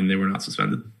both fine. They were not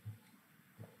suspended.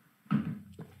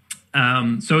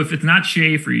 So if it's not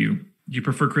Shea for you, do you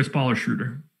prefer Chris Paul or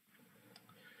Schroeder?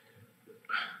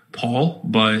 Paul,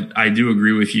 but I do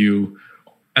agree with you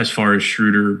as far as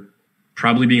Schroeder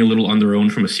probably being a little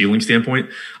under-owned from a ceiling standpoint.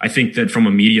 I think that from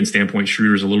a median standpoint,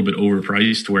 Schroeder's a little bit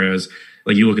overpriced, whereas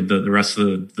you look at the rest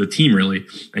of the team, really,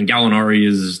 and Gallinari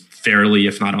is fairly,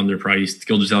 if not underpriced.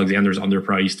 Gilgeous-Alexander's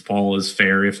underpriced. Paul is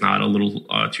fair, if not a little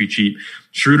too cheap.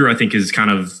 Schroeder, I think, is kind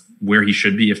of where he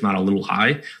should be, if not a little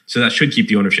high. So that should keep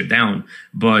the ownership down.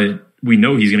 But we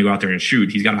know he's going to go out there and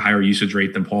shoot. He's got a higher usage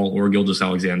rate than Paul or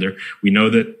Gilgeous-Alexander. We know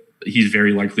that he's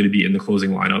very likely to be in the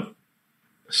closing lineup.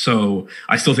 So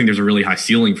I still think there's a really high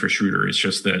ceiling for Schroeder. It's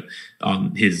just that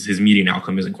his median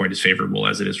outcome isn't quite as favorable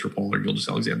as it is for Paul or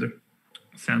Gilgeous-Alexander.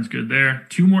 Sounds good there.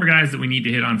 2 more guys that we need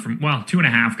to hit on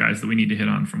 2.5 guys that we need to hit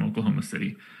on from Oklahoma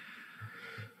City.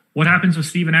 What happens with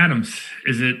Steven Adams?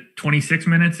 Is it 26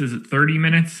 minutes? Is it 30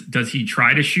 minutes? Does he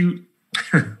try to shoot?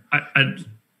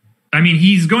 I mean,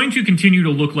 he's going to continue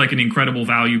to look like an incredible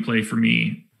value play for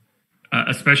me,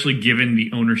 especially given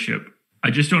the ownership.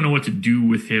 I just don't know what to do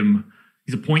with him.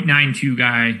 He's a 0.92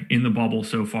 guy in the bubble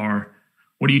so far.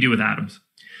 What do you do with Adams?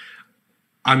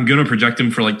 I'm going to project him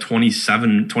for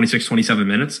 26, 27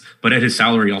 minutes, but at his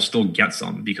salary, I'll still get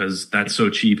some because that's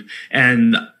so cheap.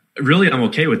 And really, I'm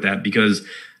okay with that because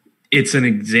it's an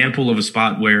example of a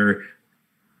spot where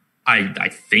I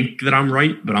think that I'm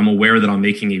right, but I'm aware that I'm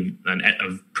making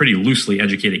a pretty loosely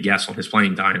educated guess on his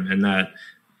playing time, and that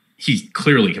he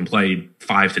clearly can play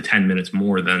 5 to 10 minutes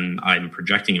more than I'm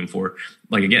projecting him for.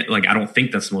 I don't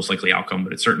think that's the most likely outcome,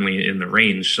 but it's certainly in the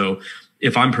range. So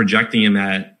if I'm projecting him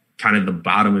at kind of the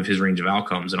bottom of his range of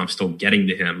outcomes and I'm still getting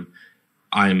to him,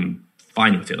 I'm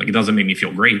fine with it. Like, it doesn't make me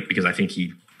feel great because I think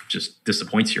he just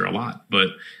disappoints here a lot. But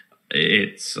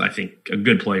it's, I think, a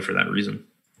good play for that reason.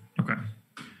 Okay.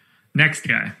 Next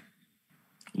guy,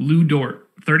 Lou Dort,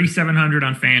 3,700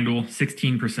 on FanDuel,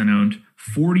 16% owned,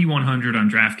 4,100 on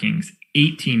DraftKings,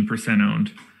 18%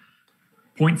 owned,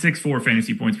 0.64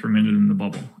 fantasy points per minute in the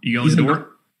bubble. You going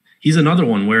Dort? He's another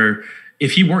one where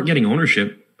if he weren't getting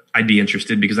ownership, I'd be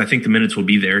interested because I think the minutes will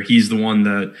be there. He's the one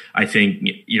that I think,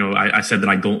 I said that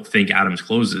I don't think Adams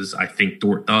closes. I think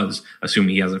Dort does,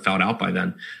 assuming he hasn't fouled out by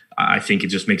then. I think it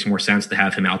just makes more sense to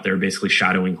have him out there basically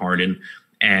shadowing Harden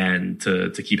and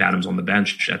to keep Adams on the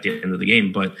bench at the end of the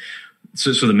game. But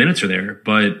so the minutes are there.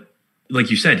 But like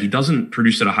you said, he doesn't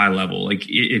produce at a high level. Like,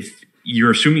 if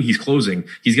you're assuming he's closing,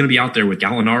 he's going to be out there with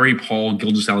Gallinari, Paul,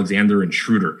 Gilgeous-Alexander, and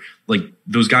Schroeder. Like,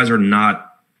 those guys are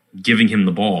not giving him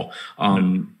the ball.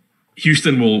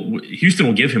 Houston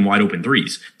will give him wide open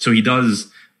threes. So he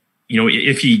does,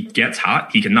 if he gets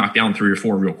hot, he can knock down 3 or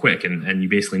 4 real quick, and you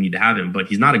basically need to have him. But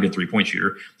he's not a good 3-point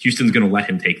shooter. Houston's going to let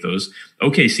him take those.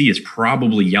 OKC is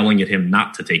probably yelling at him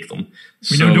not to take them.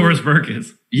 We know Doris Burke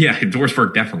is. Yeah, Doris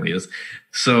Burke definitely is.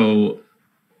 So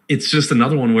it's just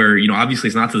another one where, obviously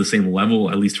it's not to the same level,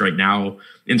 at least right now,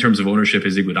 in terms of ownership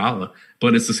as Iguodala.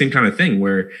 But it's the same kind of thing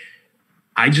where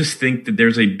I just think that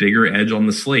there's a bigger edge on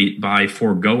the slate by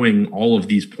foregoing all of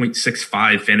these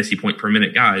 0.65 fantasy point per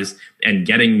minute guys and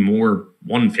getting more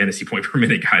 1 fantasy point per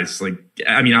minute guys. Like,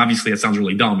 I mean, obviously that sounds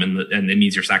really dumb, and it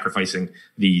means you're sacrificing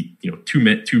the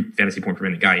 2 fantasy point per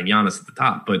minute guy in Giannis at the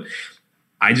top. But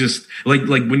I just like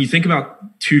when you think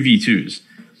about 2v2s,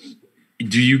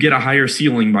 do you get a higher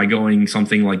ceiling by going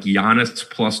something like Giannis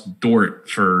plus Dort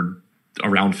for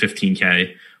around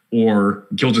 15K? Or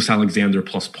Gilgeous-Alexander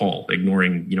plus Paul,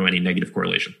 ignoring any negative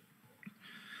correlation?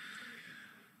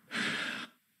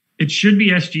 It should be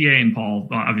SGA and Paul,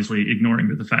 obviously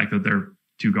ignoring the fact that they're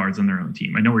 2 guards on their own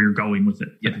team. I know where you're going with it,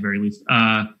 at the very least.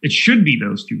 It should be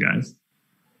those 2 guys.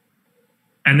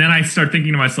 And then I start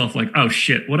thinking to myself, like, oh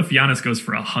shit, what if Giannis goes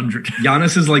for 100?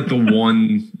 Giannis is like the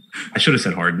one. I should have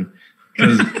said Harden,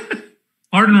 because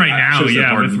Harden right now,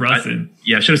 with Russell.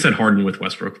 I should have said Harden with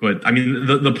Westbrook, but I mean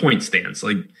the point stands.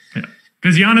 Like,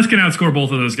 because Giannis can outscore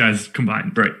both of those guys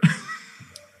combined, right?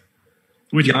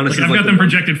 Which I've got them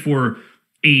projected for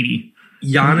 80.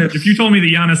 Giannis. If you told me that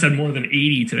Giannis had more than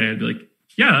 80 today, I'd be like,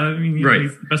 yeah, I mean,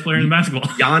 he's the best player in basketball.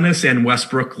 Giannis and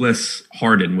Westbrookless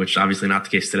Harden, which obviously not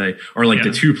the case today, are like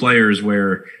the 2 players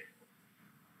where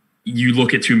you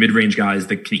look at 2 mid-range guys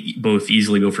that can both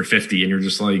easily go for 50, and you're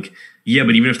just like, yeah,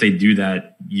 but even if they do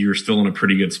that, you're still in a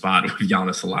pretty good spot with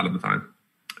Giannis a lot of the time.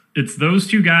 It's those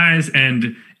 2 guys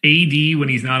and AD when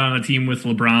he's not on a team with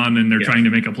LeBron and they're trying to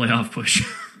make a playoff push.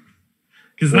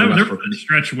 Because they're a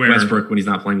stretch where Westbrook when he's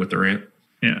not playing with Durant.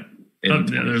 Yeah.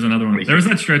 There's another one. There was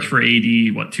that stretch for AD,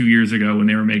 2 years ago when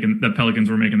the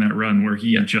Pelicans were making that run where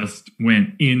he just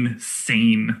went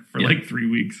insane for like 3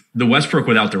 weeks. The Westbrook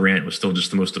without Durant was still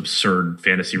just the most absurd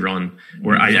fantasy run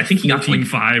where I think he got to like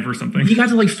 5 or something. He got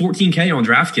to like 14K on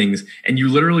DraftKings, and you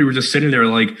literally were just sitting there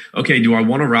like, okay, do I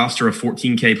want to roster a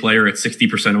 14K player at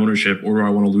 60% ownership, or do I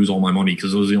want to lose all my money?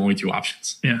 Because those are the only 2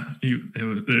 options. Yeah.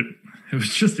 It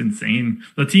was just insane.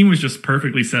 The team was just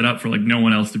perfectly set up for like no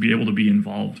one else to be able to be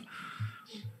involved.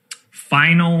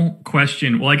 Final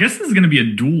question. Well, I guess this is going to be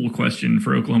a dual question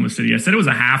for Oklahoma City. I said it was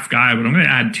a half guy, but I'm going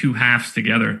to add 2 halves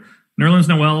together. Nerlens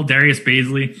Noel, Darius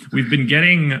Baisley. I've been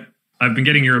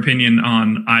getting your opinion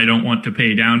on I don't want to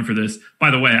pay down for this.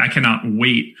 By the way, I cannot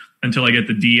wait until I get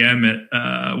the DM at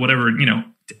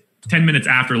 10 minutes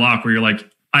after lock where you're like,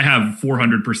 I have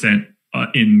 400%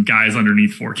 in guys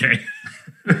underneath 4K.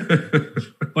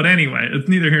 But anyway, it's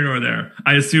neither here nor there.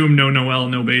 I assume no Noel,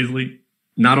 no Baisley.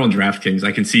 Not on DraftKings.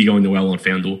 I can see going Noel on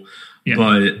FanDuel. Yeah.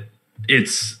 But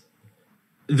it's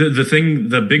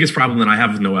the biggest problem that I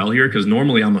have with Noel here, because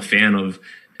normally I'm a fan of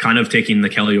kind of taking the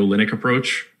Kelly Olynyk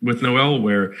approach with Noel,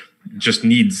 where just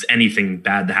needs anything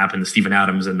bad to happen to Steven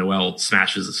Adams and Noel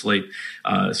smashes the slate.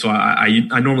 So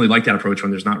I normally like that approach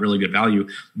when there's not really good value.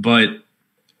 But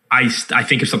I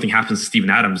think if something happens to Steven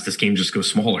Adams, this game just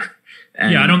goes smaller.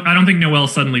 And I don't think Noel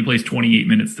suddenly plays 28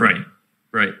 minutes today.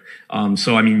 Right.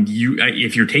 So, I mean,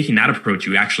 if you're taking that approach,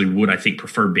 you actually would, I think,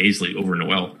 prefer Baisley over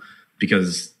Noel,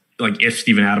 because like if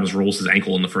Steven Adams rolls his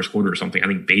ankle in the first quarter or something, I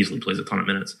think Baisley plays a ton of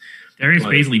minutes. Darius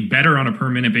Baisley better on a per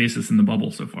minute basis in the bubble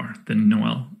so far than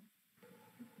Noel.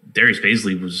 Darius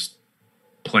Baisley was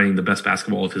playing the best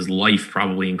basketball of his life,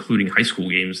 probably including high school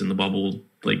games in the bubble,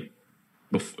 like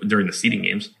during the seeding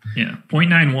games. Yeah.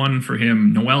 0.91 for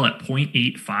him. Noel at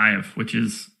 0.85, which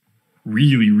is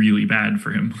really, really bad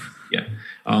for him. Yeah.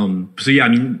 So yeah, I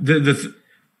mean,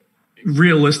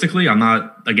 realistically, I'm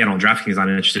not, again, on DraftKings, I'm not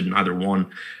interested in either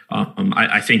one.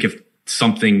 I think if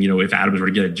something, if Adams were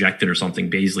to get ejected or something,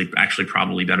 Baisley actually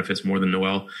probably benefits more than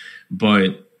Noel.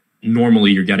 But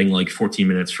normally you're getting like 14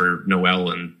 minutes for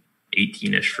Noel and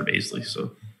 18-ish for Baisley.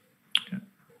 So,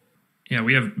 yeah,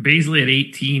 we have Baisley at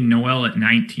 18, Noel at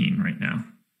 19 right now.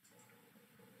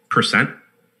 Percent?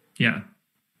 Yeah.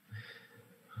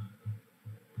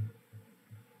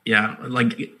 Yeah,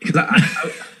 like, because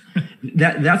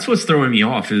that's what's throwing me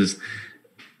off is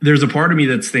there's a part of me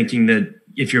that's thinking that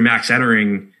if you're max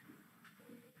entering,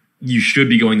 you should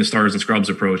be going the stars and scrubs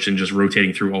approach and just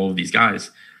rotating through all of these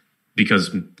guys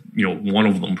because, one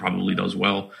of them probably does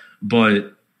well.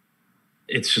 But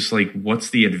it's just like,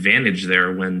 what's the advantage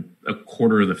there when a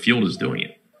quarter of the field is doing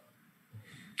it?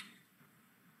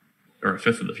 Or a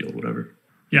fifth of the field, whatever.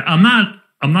 Yeah, I'm not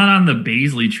on the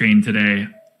Baisley train today.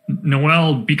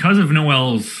 Noel, because of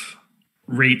Noel's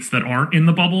rates that aren't in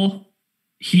the bubble,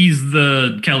 he's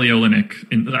the Kelly Olynyk,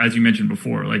 as you mentioned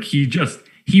before. Like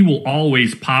he will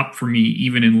always pop for me,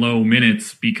 even in low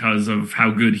minutes, because of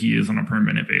how good he is on a per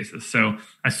minute basis. So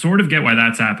I sort of get why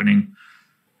that's happening.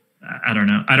 I don't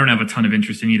know. I don't have a ton of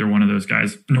interest in either one of those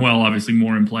guys. Noel, obviously,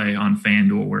 more in play on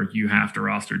FanDuel, where you have to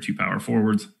roster 2 power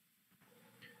forwards.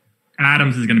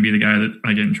 Adams is going to be the guy that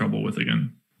I get in trouble with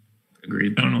again.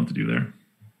 Agreed. I don't know what to do there.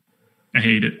 I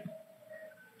hate it.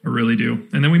 I really do.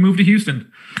 And then we move to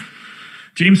Houston.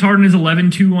 James Harden is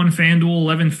 11-2 on FanDuel,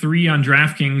 11-3 on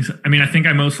DraftKings. I mean, I think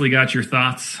I mostly got your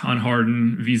thoughts on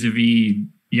Harden vis-a-vis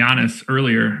Giannis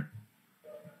earlier.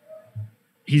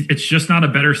 It's just not a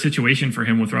better situation for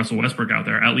him with Russell Westbrook out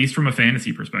there, at least from a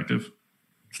fantasy perspective.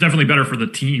 It's definitely better for the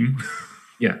team.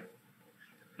 Yeah.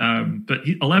 But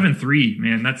 11-3,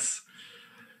 man,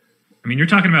 you're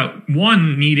talking about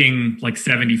one, needing like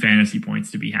 70 fantasy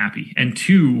points to be happy. And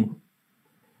two,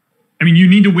 you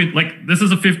need to win. Like this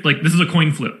is a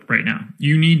coin flip right now.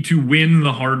 You need to win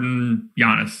the Harden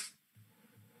Giannis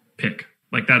pick.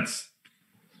 Like that's,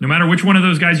 no matter which one of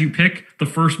those guys you pick, the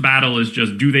first battle is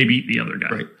just, do they beat the other guy?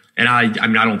 Right. And I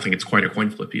don't think it's quite a coin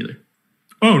flip either.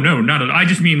 Oh, no, not at all. I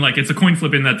just mean like it's a coin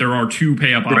flip in that there are 2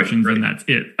 pay-up options and that's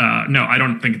it. No, I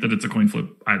don't think that it's a coin flip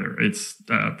either. It's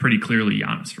pretty clearly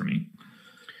Giannis for me.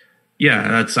 Yeah,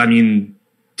 that's, 2-game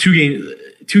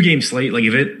slate. Like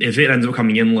if it ends up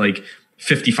coming in like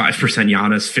 55%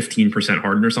 Giannis, 15%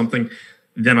 Harden or something,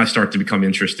 then I start to become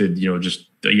interested,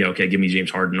 okay, give me James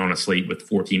Harden on a slate with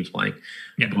 4 teams playing.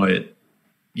 Yeah. But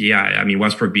yeah,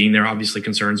 Westbrook being there obviously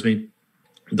concerns me.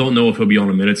 Don't know if he'll be on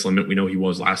a minutes limit. We know he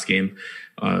was last game.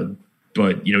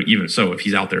 But, even so, if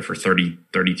he's out there for 30,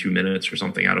 32 minutes or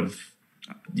something out of,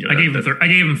 I gave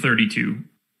him 32.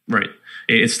 Right.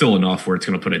 It's still enough where it's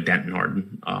going to put a dent in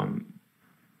Harden.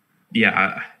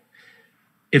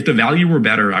 If the value were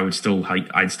better, I'd still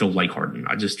like Harden.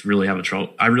 I just really have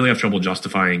trouble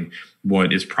justifying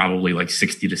what is probably like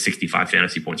 60 to 65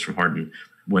 fantasy points from Harden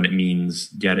when it means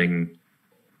getting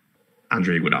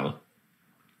Andre Iguodala.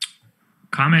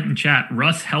 Comment in chat,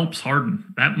 Russ helps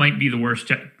Harden. That might be the worst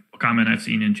comment I've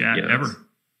seen in chat ever.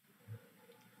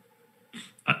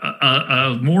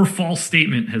 A more false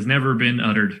statement has never been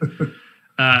uttered.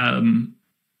 Can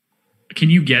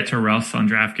you get to Russ on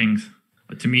DraftKings?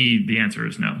 To me, the answer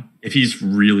is no. If he's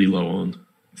really low owned.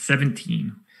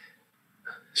 17.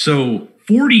 So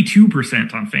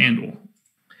 42% on FanDuel.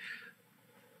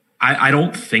 I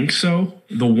don't think so.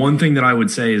 The one thing that I would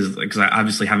say is, because I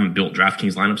obviously haven't built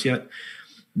DraftKings lineups yet,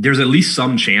 there's at least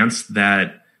some chance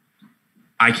that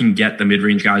I can get the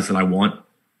mid-range guys that I want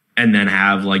and then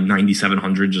have like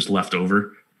 9,700 just left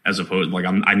over, as opposed, like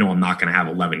I know I'm not going to have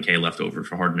 11K left over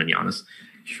for Harden and Giannis.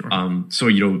 Sure. So,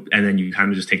 and then you kind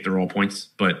of just take the raw points.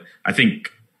 But I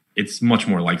think it's much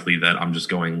more likely that I'm just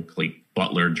going like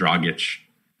Butler, Dragic,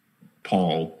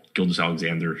 Paul,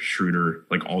 Gilgeous-Alexander, Schroeder,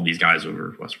 like all these guys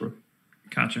over Westbrook.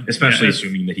 Gotcha. Especially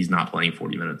assuming that he's not playing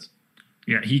 40 minutes.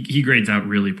 Yeah, he grades out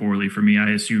really poorly for me. I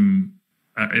assume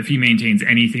if he maintains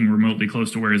anything remotely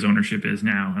close to where his ownership is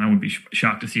now, and I wouldn't be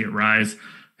shocked to see it rise,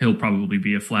 he'll probably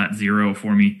be a flat 0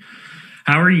 for me.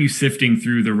 How are you sifting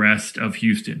through the rest of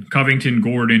Houston? Covington,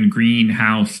 Gordon, Green,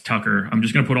 House, Tucker. I'm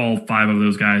just going to put all 5 of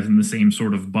those guys in the same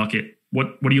sort of bucket.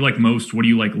 What do you like most? What do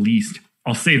you like least?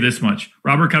 I'll say this much.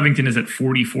 Robert Covington is at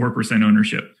 44%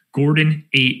 ownership. Gordon,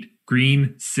 8.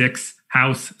 Green, 6.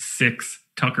 House, 6.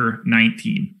 Tucker,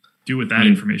 19. Do with that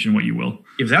information what you will.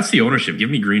 If that's the ownership, give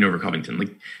me Green over Covington.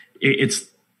 Like it's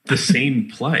the same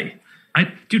play.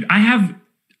 I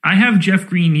have Jeff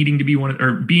Green needing to be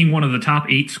being one of the top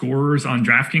 8 scorers on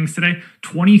DraftKings today,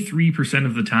 23%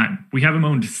 of the time. We have him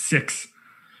owned 6.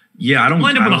 Yeah, I don't. We'll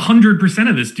end up with 100%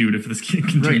 of this dude if this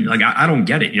continues. Right. Like I don't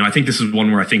get it. I think this is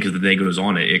one where I think as the day goes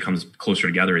on, it comes closer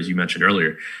together, as you mentioned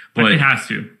earlier. But it has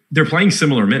to. They're playing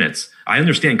similar minutes. I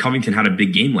understand Covington had a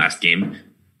big game last game,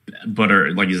 but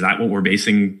is that what we're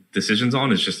basing decisions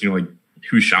on? It's just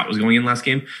whose shot was going in last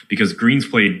game? Because Green's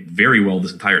played very well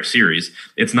this entire series.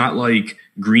 It's not like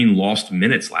Green lost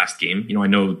minutes last game. I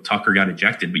know Tucker got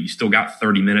ejected, but you still got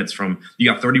 30 minutes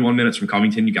you got 31 minutes from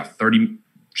Covington. You got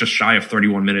just shy of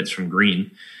 31 minutes from Green.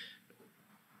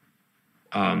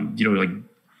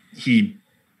 He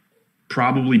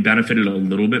probably benefited a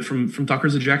little bit from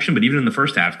Tucker's ejection, but even in the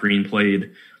first half, Green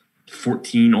played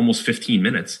 14, almost 15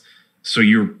 minutes. So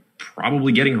you're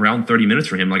probably getting around 30 minutes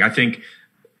from him. I think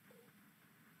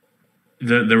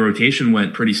the rotation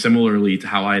went pretty similarly to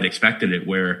how I had expected it,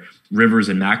 where Rivers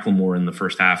and McLemore in the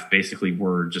first half basically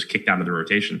were just kicked out of the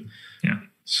rotation. Yeah.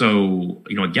 So,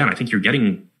 again, I think you're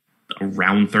getting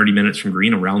around 30 minutes from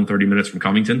Green, around 30 minutes from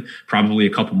Covington, probably a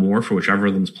couple more for whichever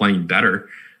of them's playing better.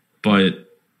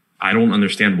 But I don't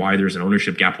understand why there's an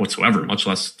ownership gap whatsoever, much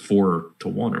less 4-1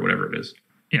 or whatever it is.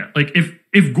 Yeah,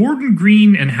 if Gordon,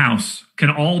 Green, and House can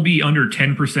all be under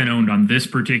 10% owned on this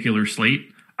particular slate,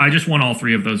 I just want all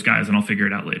three of those guys, and I'll figure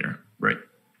it out later. Right.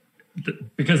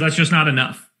 Because that's just not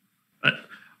enough.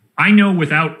 I know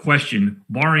without question,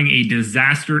 barring a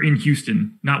disaster in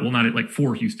Houston, not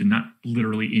for Houston, not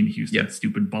literally in Houston,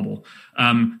 stupid bubble.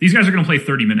 These guys are going to play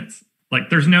 30 minutes.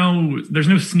 There's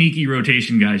no sneaky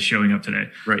rotation guys showing up today.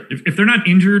 Right. If they're not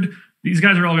injured, these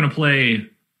guys are all going to play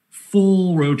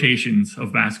full rotations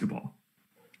of basketball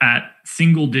at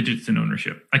single digits in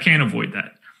ownership. I can't avoid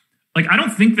that. I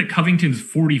don't think that Covington's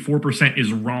 44%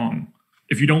 is wrong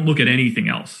if you don't look at anything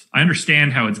else. I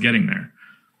understand how it's getting there.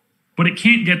 But it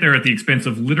can't get there at the expense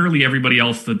of literally everybody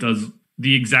else that does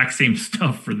the exact same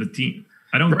stuff for the team.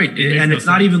 I don't. Right, and it's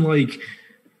not even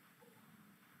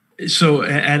so.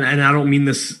 And I don't mean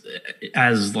this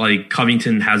as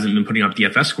Covington hasn't been putting up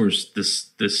DFS scores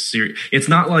this series. It's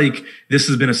not like this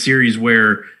has been a series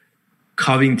where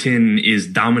Covington is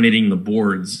dominating the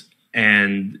boards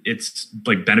and it's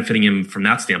benefiting him from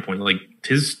that standpoint.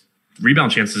 His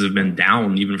rebound chances have been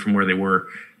down even from where they were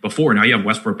before. Now you have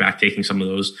Westbrook back taking some of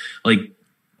those.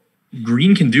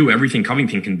 Green can do everything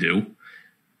Covington can do.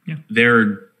 Yeah.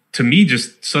 They're, to me,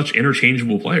 just such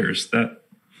interchangeable players that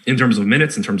in terms of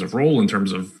minutes, in terms of role, in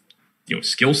terms of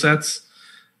skill sets,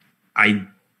 I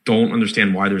don't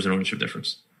understand why there's an ownership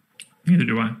difference. Neither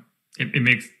do I. It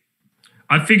makes...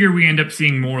 I figure we end up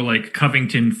seeing more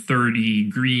Covington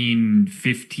 30, Green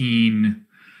 15,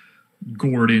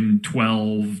 Gordon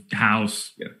 12,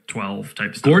 House 12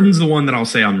 type stuff. Gordon's the one that I'll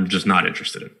say I'm just not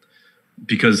interested in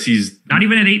because he's not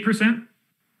even at 8%.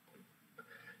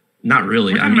 Not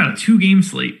really. We're talking about a 2-game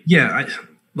slate. Yeah,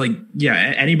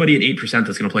 anybody at 8%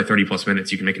 that's going to play 30 plus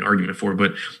minutes, you can make an argument for.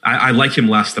 But I like him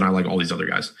less than I like all these other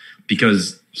guys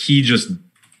because he just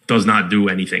does not do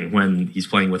anything when he's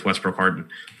playing with Westbrook Harden.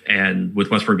 And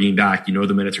with Westbrook being back, the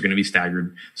minutes are going to be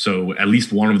staggered. So at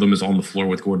least one of them is on the floor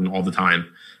with Gordon all the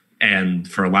time. And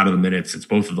for a lot of the minutes, it's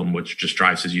both of them, which just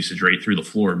drives his usage rate through the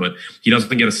floor. But he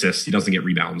doesn't get assists, he doesn't get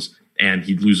rebounds, and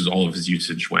he loses all of his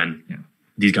usage when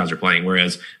these guys are playing.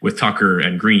 Whereas with Tucker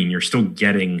and Green, you're still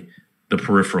getting the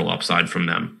peripheral upside from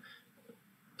them.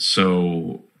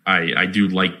 So I do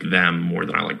like them more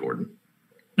than I like Gordon.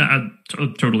 I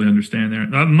totally understand there.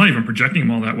 I'm not even projecting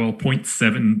him all that well,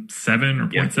 0.77 or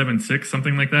 0.76,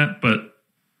 something like that. But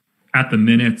at the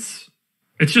minutes...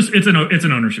 It's an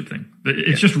ownership thing.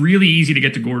 It's just really easy to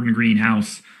get to Gordon, Green,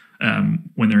 House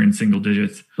when they're in single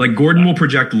digits. Gordon will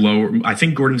project lower. I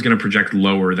think Gordon's going to project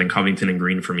lower than Covington and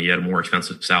Green for me at a more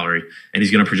expensive salary, and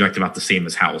he's going to project about the same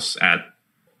as House at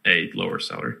a lower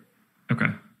salary. Okay,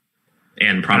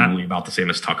 and probably about the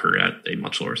same as Tucker at a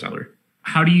much lower salary.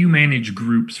 How do you manage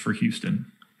groups for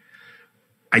Houston?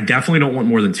 I definitely don't want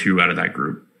more than 2 out of that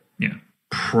group. Yeah.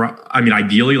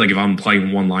 Ideally, if I'm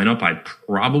playing one lineup, I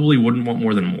probably wouldn't want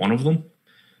more than one of them.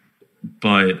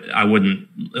 But I wouldn't.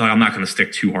 I'm not going to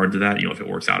stick too hard to that. If it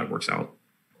works out, it works out.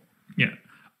 Yeah,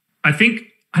 I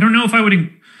don't know if I would.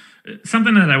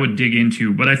 Something that I would dig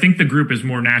into, but I think the group is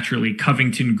more naturally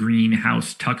Covington, Green,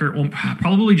 House, Tucker. Well,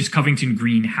 probably just Covington,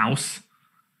 Green, House.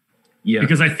 Yeah,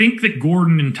 because I think that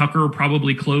Gordon and Tucker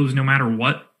probably close no matter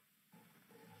what.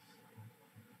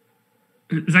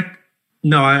 Is that?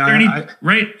 No,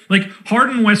 right?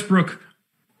 Harden, Westbrook,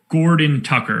 Gordon,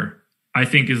 Tucker, I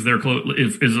think is their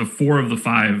is a 4 of the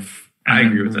 5. I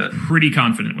agree with that. Pretty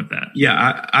confident with that.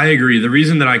 Yeah, I agree. The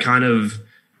reason that I kind of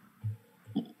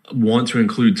want to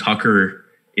include Tucker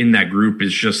in that group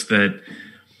is just that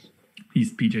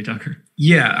he's PJ Tucker.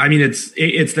 Yeah,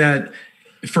 it's that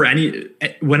for any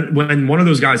when one of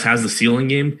those guys has the ceiling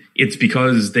game, it's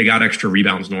because they got extra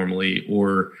rebounds normally,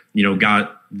 or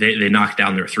they knocked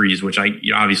down their threes, which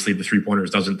obviously the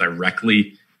 3-pointers doesn't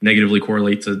directly negatively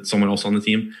correlate to someone else on the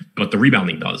team, but the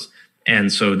rebounding does.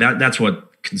 And so that's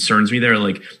what concerns me there.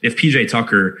 Like if PJ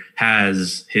Tucker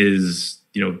has his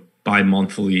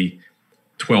bi-monthly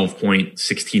 12-point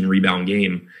 16 rebound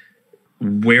game,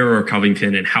 where are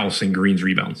Covington and House and Green's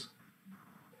rebounds?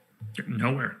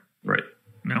 Nowhere. Right.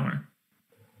 Nowhere.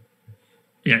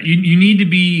 Yeah, you need to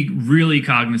be really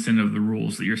cognizant of the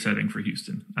rules that you're setting for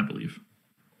Houston, I believe.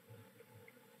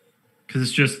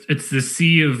 Because it's the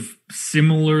sea of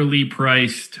similarly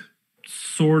priced,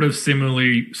 sort of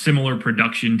similar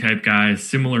production type guys,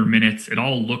 similar minutes. It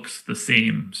all looks the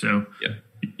same. So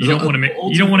you don't want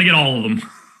to get all of them.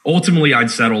 Ultimately,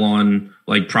 I'd settle on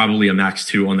like probably a max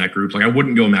 2 on that group. Like I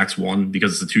wouldn't go max 1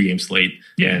 because it's a 2-game slate.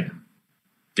 Yeah.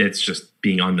 It's just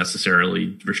being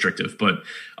unnecessarily restrictive. But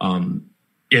when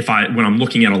I'm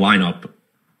looking at a lineup,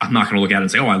 I'm not going to look at it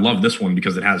and say, oh, I love this one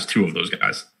because it has 2 of those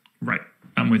guys. Right.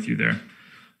 I'm with you there.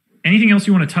 Anything else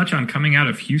you want to touch on coming out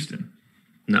of Houston?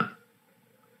 No.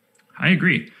 I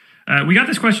agree. We got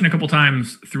this question a couple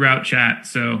times throughout chat,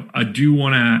 so I do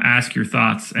want to ask your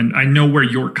thoughts. And I know where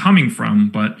you're coming from,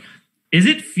 but is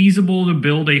it feasible to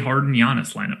build a Harden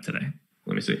Giannis lineup today?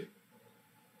 Let me see.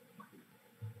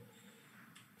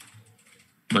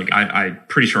 Like, I'm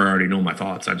pretty sure I already know my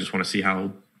thoughts. I just want to see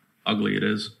how ugly it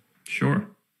is. Sure.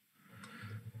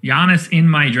 Giannis in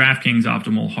my DraftKings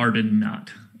optimal, Harden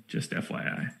not. Just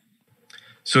FYI.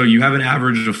 So you have an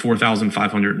average of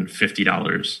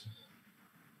 $4,550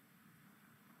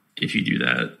 if you do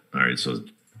that. All right, so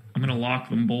I'm going to lock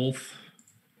them both.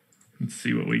 Let's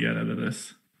see what we get out of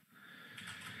this.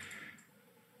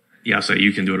 Yeah, so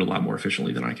you can do it a lot more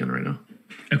efficiently than I can right now.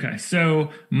 Okay, so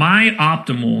my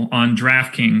optimal on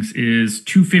DraftKings is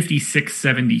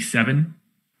 256.77.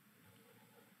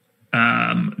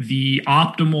 The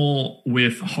optimal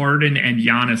with Harden and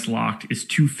Giannis locked is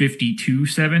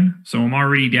 252.7. So I'm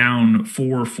already down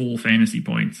 4 full fantasy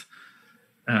points,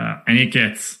 and it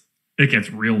gets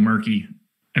real murky.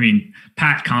 I mean,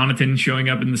 Pat Connaughton showing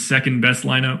up in the second best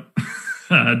lineup,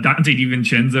 Dante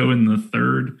DiVincenzo in the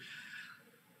third.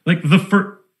 Like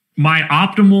my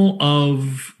optimal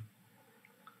of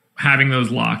having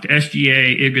those locked: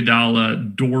 SGA,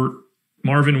 Iguodala, Dort,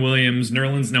 Marvin Williams,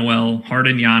 Nerlens Noel,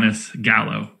 Harden, Giannis,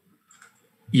 Gallo.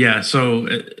 Yeah, so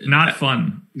not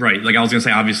fun, right? Like I was gonna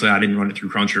say, obviously I didn't run it through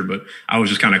Cruncher, but I was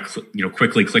just kind of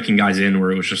quickly clicking guys in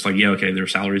where it was just like, yeah, okay, their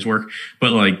salaries work,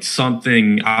 but like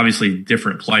something obviously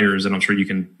different players, and I'm sure you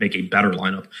can make a better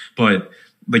lineup, but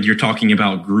like you're talking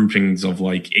about groupings of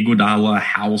like Iguodala,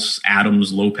 House,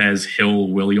 Adams, Lopez, Hill,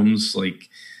 Williams, like.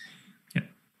 Yeah.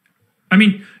 I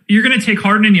mean, you're gonna take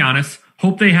Harden and Giannis.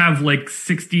 Hope they have like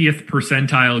 60th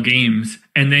percentile games,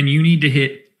 and then you need to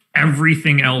hit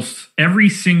everything else, every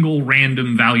single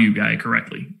random value guy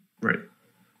correctly. Right.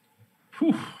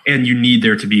 Whew. And you need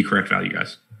there to be correct value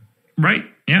guys. Right.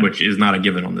 Yeah. Which is not a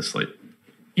given on this slate.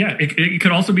 Yeah. It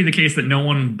could also be the case that no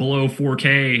one below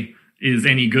 4K is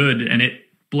any good, and it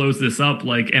blows this up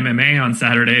like MMA on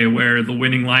Saturday, where the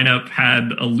winning lineup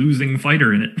had a losing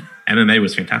fighter in it. MMA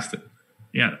was fantastic.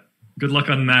 Yeah. Good luck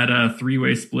on that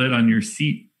 3-way split on your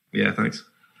seat. Yeah, thanks.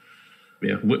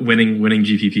 Yeah, winning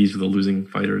GPPs with a losing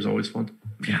fighter is always fun.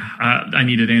 Yeah, I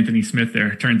needed Anthony Smith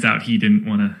there. Turns out he didn't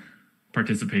want to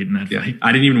participate in that fight.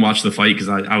 I didn't even watch the fight because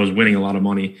I was winning a lot of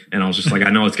money, and I was just like, I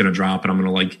know it's going to drop, and I'm going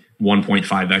to like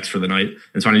 1.5x for the night.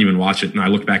 And so I didn't even watch it. And I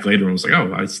looked back later and was like,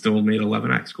 oh, I still made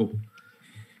 11x. Cool.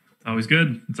 It's always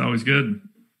good. It's always good.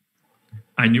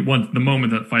 I knew the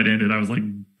moment that fight ended, I was like,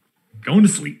 going to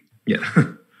sleep. Yeah.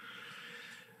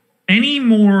 Any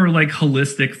more like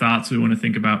holistic thoughts we want to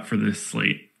think about for this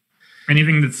slate?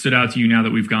 Anything that stood out to you now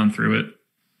that we've gone through it?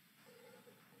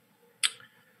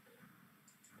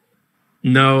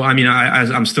 No, I mean,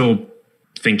 I'm still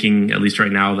thinking, at least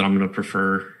right now, that I'm going to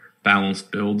prefer balanced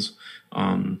builds. So,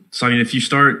 I mean, if you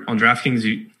start on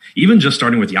DraftKings, even just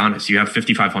starting with Giannis, you have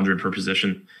 5,500 per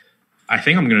position. I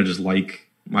think I'm going to just like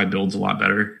my builds a lot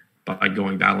better by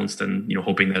going balanced and,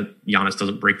 hoping that Giannis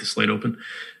doesn't break the slate open.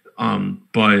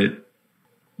 But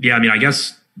yeah, I mean, I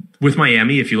guess with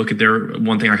Miami, if you look at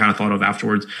one thing I kind of thought of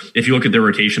afterwards, if you look at their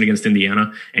rotation against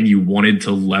Indiana and you wanted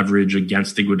to leverage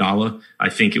against Iguodala, I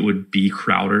think it would be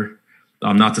Crowder.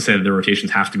 Not to say that their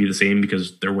rotations have to be the same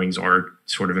because their wings are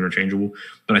sort of interchangeable,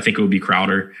 but I think it would be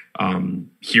Crowder.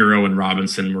 Hero and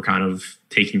Robinson were kind of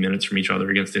taking minutes from each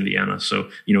other against Indiana. So,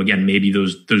 again, maybe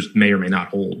those may or may not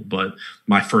hold, but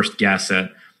my first guess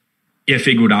at if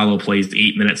Iguodala plays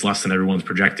 8 minutes less than everyone's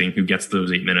projecting, who gets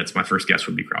those 8 minutes, my first guess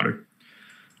would be Crowder.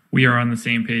 We are on the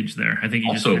same page there. I think he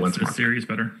Also just went fits to the series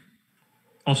better.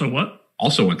 Also what?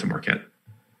 Also went to Marquette.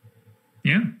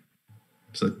 Yeah.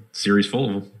 It's a series full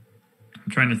of them.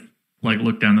 I'm trying to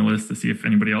look down the list to see if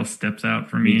anybody else steps out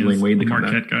for me as the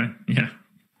Marquette guy. Yeah.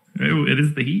 It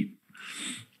is the Heat.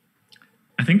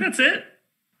 I think that's it.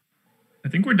 I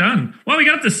think we're done. Well, we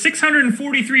got up to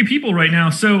 643 people right now.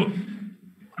 So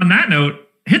on that note,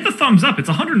 hit the thumbs up. It's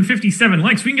 157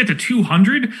 likes. We can get to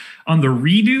 200 on the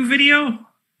redo video.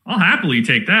 I'll happily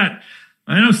take that.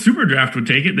 I know SuperDraft would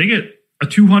take it. They get a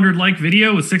 200 like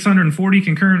video with 640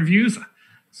 concurrent views.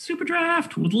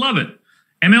 SuperDraft would love it.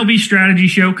 MLB strategy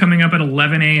show coming up at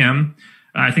 11 a.m.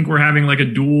 I think we're having a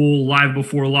dual live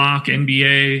before lock,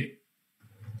 NBA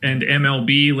and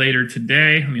MLB later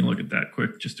today. Let me look at that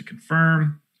quick just to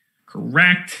confirm.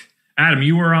 Correct. Adam,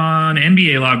 you were on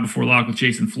NBA live before lock with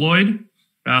Jason Floyd.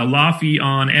 Laffy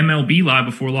on MLB live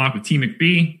before lock with T.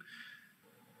 McBee.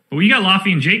 But we got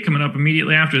Laffy and Jake coming up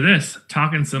immediately after this,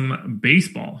 talking some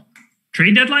baseball.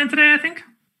 Trade deadline today, I think?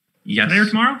 Yes. Today or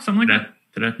tomorrow? Something like that?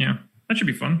 Today. Yeah, that should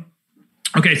be fun.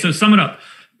 Okay, so sum it up.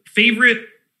 Favorite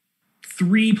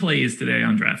 3 plays today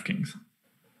on DraftKings?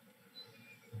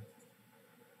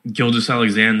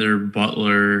 Gilgeous-Alexander,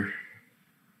 Butler.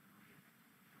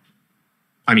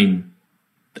 I mean,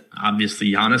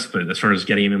 obviously Giannis, but as far as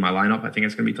getting him in my lineup, I think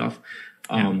it's going to be tough.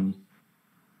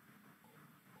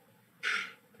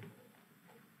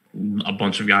 A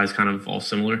bunch of guys kind of all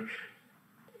similar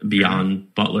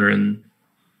beyond Butler and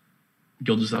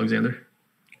Gilgeous-Alexander.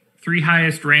 3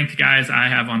 highest ranked guys I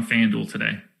have on FanDuel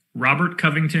today: Robert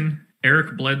Covington,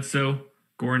 Eric Bledsoe,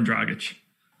 Goran Dragic.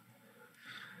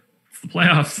 It's the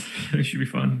playoffs. It should be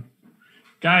fun.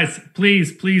 Guys,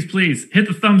 please, please, please hit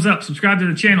the thumbs up, subscribe to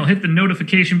the channel, hit the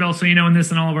notification bell so you know when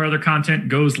this and all of our other content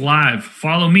goes live.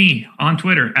 Follow me on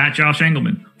Twitter at Josh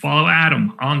Engelman. Follow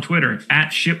Adam on Twitter at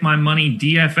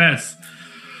ShipMyMoneyDFS.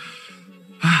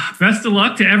 Best of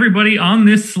luck to everybody on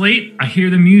this slate. I hear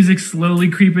the music slowly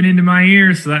creeping into my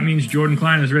ears, so that means Jordan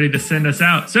Klein is ready to send us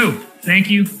out. So,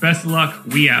 thank you. Best of luck.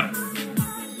 We out.